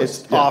 so of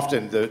course, it's yeah.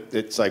 often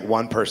it's like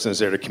one person is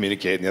there to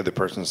communicate, and the other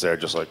person's there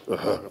just like,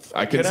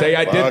 I can say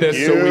I did Fuck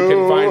this so we can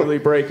you. finally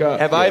break up.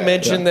 Have I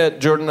mentioned that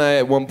Jordan and I,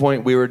 at one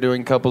point, we were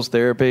doing couples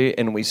therapy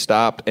and we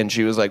stopped, and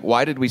she was like,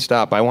 "Why did we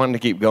stop? I wanted to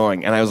keep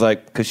going." And I was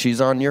like, "Because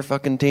she's on your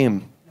fucking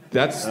team."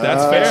 That's And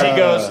fair. she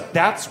goes,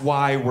 "That's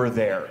why we're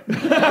there."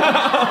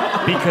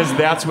 Because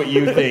that's what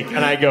you think.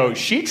 And I go,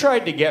 "She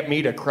tried to get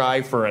me to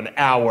cry for an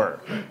hour.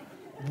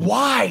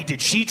 Why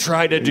did she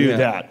try to do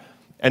that?"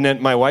 And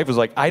then my wife was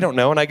like, I don't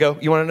know. And I go,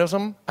 you want to know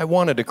something? I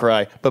wanted to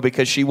cry. But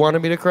because she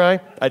wanted me to cry,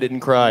 I didn't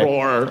cry.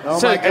 Roar. Oh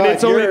my God, and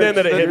it's only then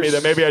that it hit me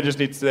that maybe I just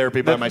need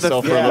therapy by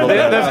myself for a little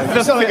bit.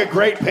 You sound like a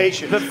great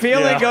patient. The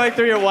feeling going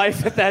through your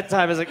wife at that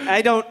time is like,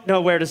 I don't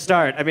know where to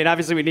start. I mean,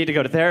 obviously we need to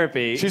go to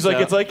therapy. She's like,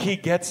 it's like he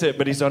gets it,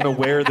 but he's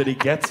unaware that he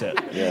gets it.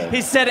 Yeah.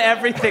 He said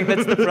everything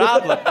that's the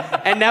problem.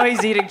 And now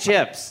he's eating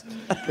chips.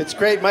 It's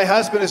great. My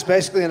husband is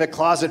basically in a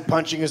closet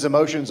punching his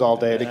emotions all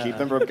day to keep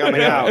them from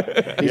coming out.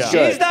 He's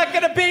good. She's not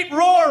going to beat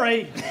Rory.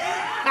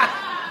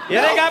 You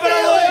think I'm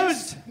going to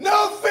lose?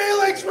 No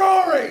feelings,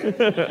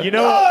 Rory. You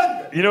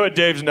know what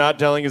Dave's not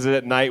telling is that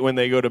at night when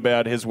they go to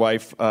bed, his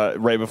wife,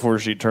 right before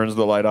she turns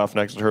the light off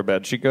next to her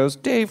bed, she goes,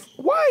 Dave,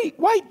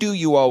 why do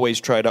you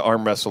always try to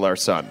arm wrestle our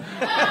son?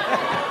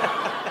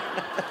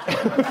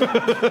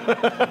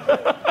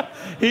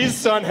 His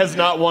son has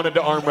not wanted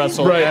to arm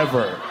wrestle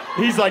ever.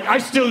 He's like, I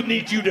still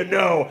need you to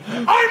know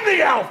I'm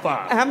the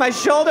alpha. And my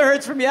shoulder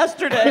hurts from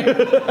yesterday.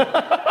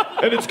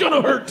 And it's going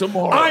to hurt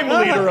tomorrow. I'm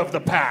leader of the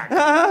pack.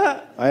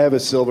 I have a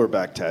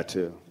silverback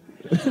tattoo.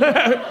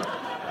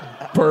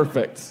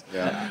 Perfect.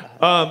 Yeah.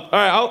 All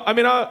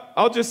right.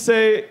 I'll just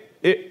say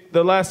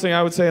the last thing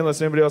I would say,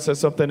 unless anybody else has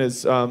something,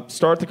 is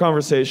start the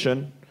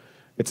conversation.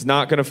 It's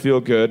not going to feel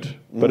good,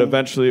 but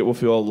eventually it will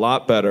feel a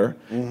lot better.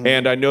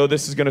 And I know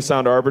this is going to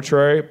sound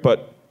arbitrary,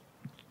 but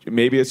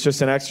maybe it's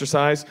just an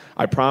exercise.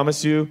 I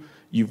promise you,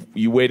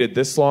 you waited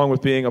this long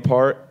with being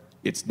apart.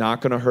 It's not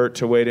going to hurt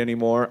to wait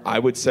anymore. I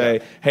would say,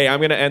 hey, I'm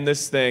going to end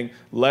this thing.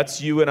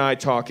 Let's you and I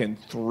talk in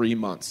 3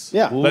 months.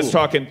 Yeah. Let's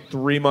talk in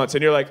 3 months.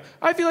 And you're like,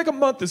 I feel like a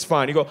month is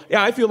fine. You go,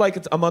 yeah, I feel like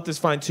a month is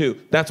fine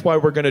too. That's why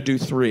we're going to do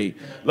 3.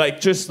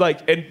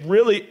 And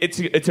really,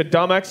 it's a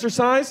dumb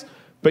exercise,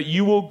 but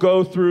you will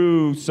go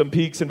through some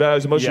peaks and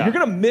valleys of emotion. Yeah. You're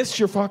going to miss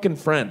your fucking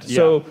friend. Yeah.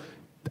 So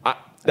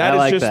that is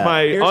like just that.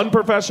 my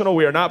unprofessional.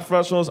 We are not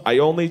professionals. I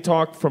only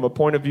talk from a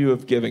point of view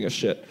of giving a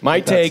shit. My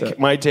That's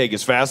it. take,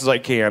 as fast as I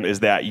can, is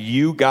that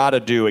you got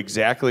to do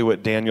exactly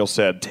what Daniel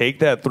said. Take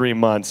that 3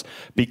 months,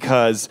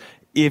 because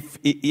if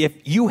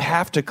you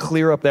have to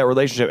clear up that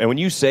relationship, and when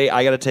you say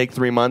I got to take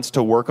 3 months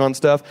to work on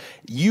stuff,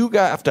 you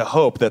have to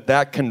hope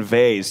that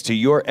conveys to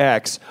your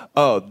ex,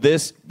 oh,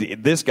 this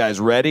guy's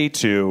ready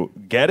to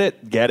get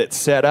it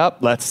set up.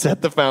 Let's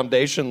set the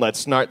foundation.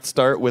 Let's not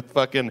start with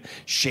fucking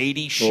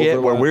shady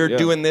shit where we're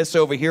doing this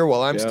over here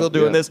while I'm still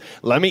doing this.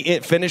 Let me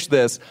finish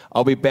this.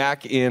 I'll be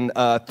back in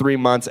 3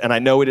 months, and I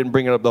know we didn't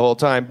bring it up the whole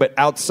time, but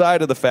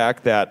outside of the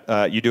fact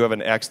that you do have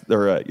an ex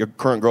or your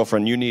current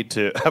girlfriend you need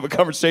to have a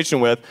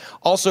conversation with,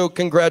 also,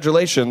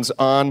 congratulations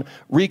on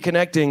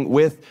reconnecting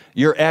with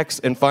your ex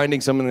and finding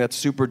something that's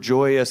super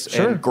joyous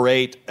and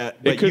great.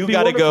 But you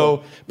got to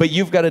go. But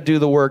you've got to do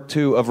the work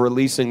too of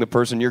releasing the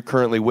person you're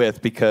currently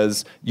with,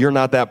 because you're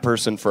not that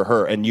person for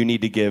her, and you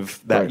need to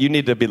give that. Right. You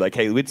need to be like,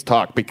 hey, let's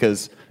talk,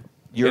 because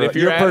your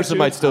person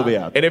might still be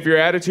out. And if your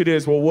attitude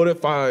is, well, what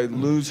if I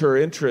lose her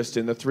interest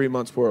in the 3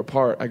 months we're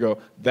apart? I go,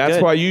 that's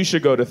Good. why you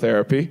should go to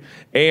therapy.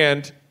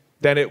 And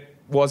then it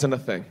wasn't a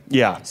thing.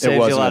 Yeah, Saves it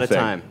wasn't you a lot of thing.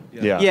 time.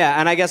 Yeah.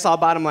 And I guess I'll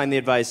bottom line the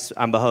advice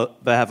on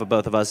behalf of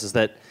both of us is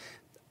that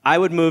I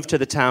would move to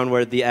the town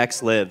where the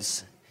ex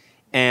lives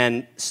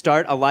and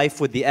start a life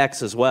with the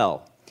ex as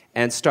well,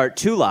 and start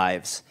 2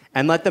 lives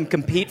and let them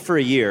compete for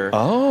a year.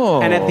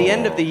 Oh. And at the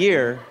end of the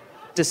year,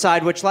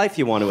 decide which life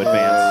you want to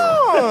advance.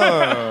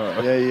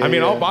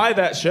 I'll buy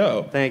that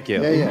show. Thank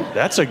you. Yeah.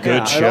 That's a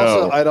good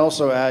show. I'd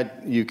also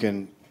add you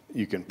can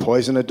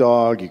poison a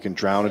dog, you can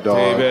drown a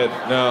dog. David,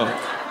 no.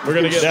 We're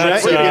going to get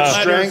You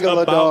can strangle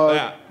a dog.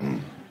 That.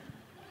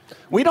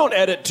 We don't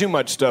edit too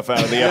much stuff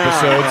out of the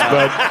episodes,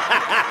 but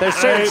There's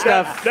certain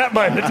stuff. that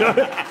might have done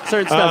it.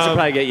 Certain stuff should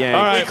probably get yanked.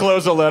 All right. We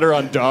close a letter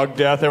on dog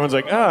death. Everyone's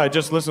like, I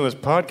just listened to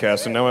this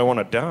podcast and now I want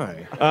to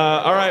die.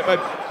 All right,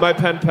 my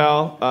pen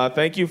pal,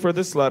 thank you for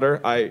this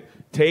letter. I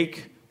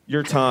take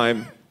your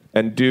time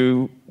and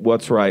do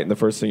what's right. And the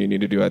first thing you need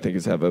to do, I think,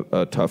 is have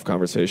a tough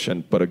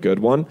conversation, but a good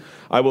one.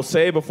 I will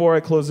say before I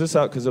close this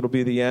out, because it'll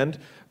be the end,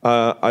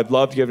 I'd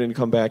love to get him to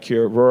come back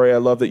here. Rory, I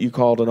love that you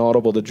called an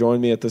audible to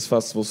join me at this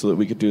festival so that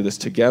we could do this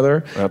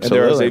together. Absolutely. And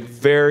there is a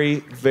very,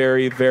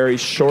 very, very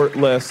short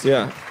list.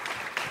 Yeah.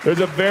 There's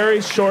a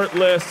very short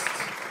list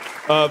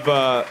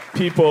of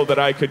people that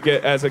I could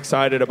get as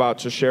excited about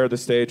to share the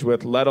stage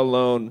with, let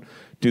alone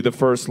do the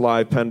first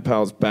live Pen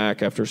Pals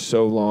back after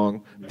so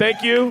long.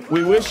 Thank you.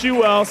 We wish you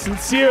well.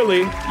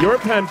 Sincerely, your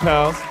Pen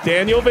Pals,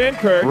 Daniel Van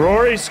Kirk,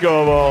 Rory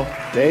Scovel,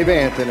 Dave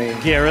Anthony,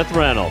 Gareth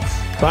Reynolds.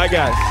 Bye,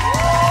 guys.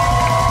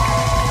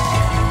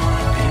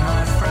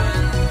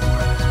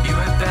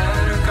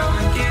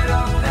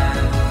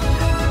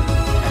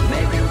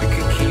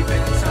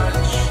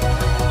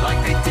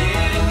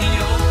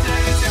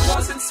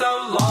 So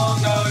long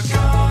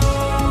ago.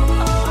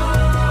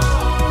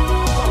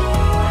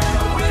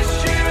 Wish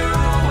you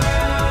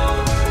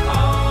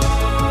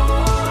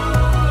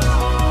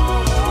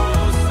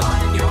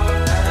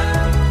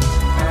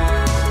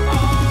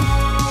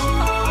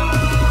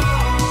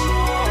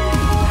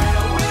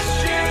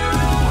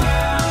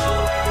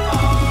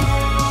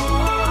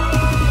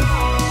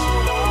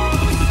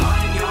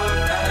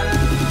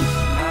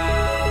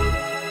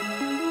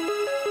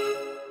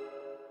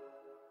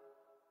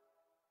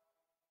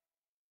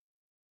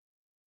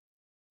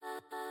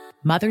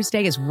Mother's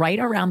Day is right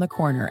around the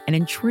corner, and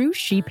in true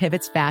She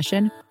Pivots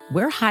fashion,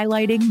 we're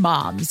highlighting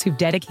moms who've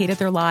dedicated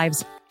their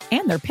lives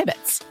and their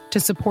pivots to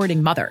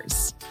supporting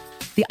mothers.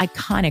 The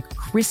iconic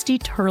Christy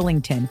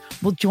Turlington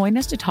will join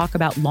us to talk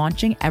about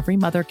launching Every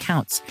Mother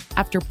Counts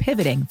after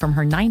pivoting from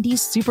her 90s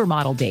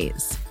supermodel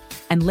days.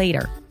 And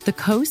later, the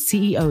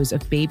co-CEOs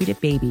of Baby to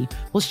Baby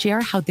will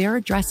share how they're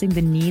addressing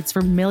the needs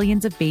for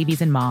millions of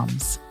babies and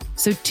moms.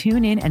 So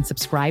tune in and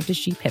subscribe to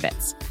She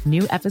Pivots.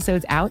 New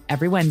episodes out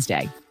every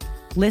Wednesday.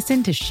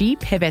 Listen to She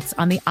Pivots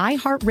on the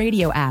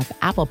iHeartRadio app,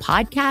 Apple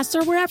Podcasts,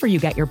 or wherever you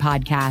get your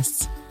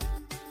podcasts.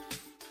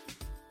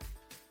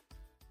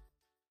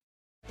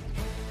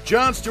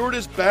 Jon Stewart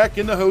is back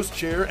in the host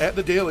chair at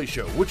The Daily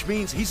Show, which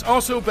means he's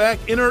also back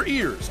in our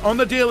ears on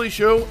The Daily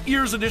Show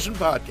Ears Edition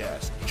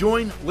podcast.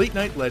 Join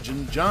late-night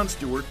legend Jon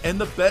Stewart and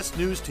the best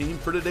news team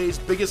for today's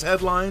biggest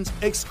headlines,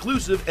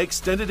 exclusive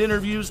extended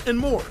interviews, and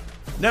more.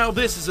 Now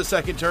this is a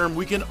second term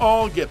we can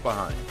all get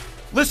behind.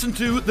 Listen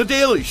to The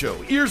Daily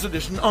Show Ears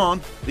Edition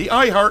on the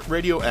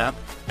iHeartRadio app,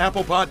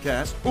 Apple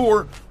Podcasts,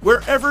 or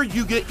wherever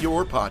you get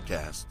your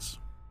podcasts.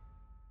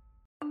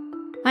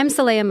 I'm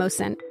Saleha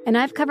Mohsin, and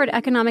I've covered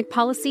economic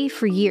policy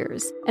for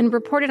years and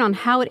reported on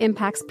how it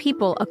impacts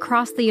people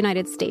across the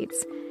United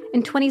States.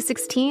 In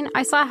 2016,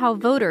 I saw how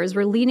voters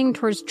were leaning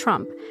towards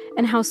Trump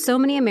and how so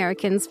many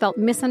Americans felt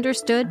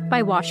misunderstood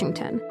by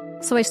Washington.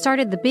 So I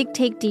started The Big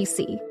Take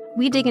DC.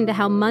 We dig into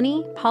how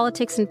money,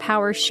 politics, and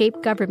power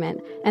shape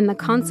government and the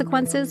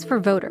consequences for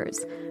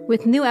voters.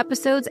 With new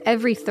episodes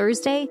every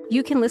Thursday,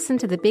 you can listen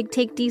to The Big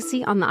Take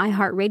DC on the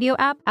iHeartRadio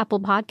app, Apple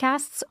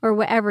Podcasts, or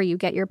wherever you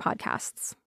get your podcasts.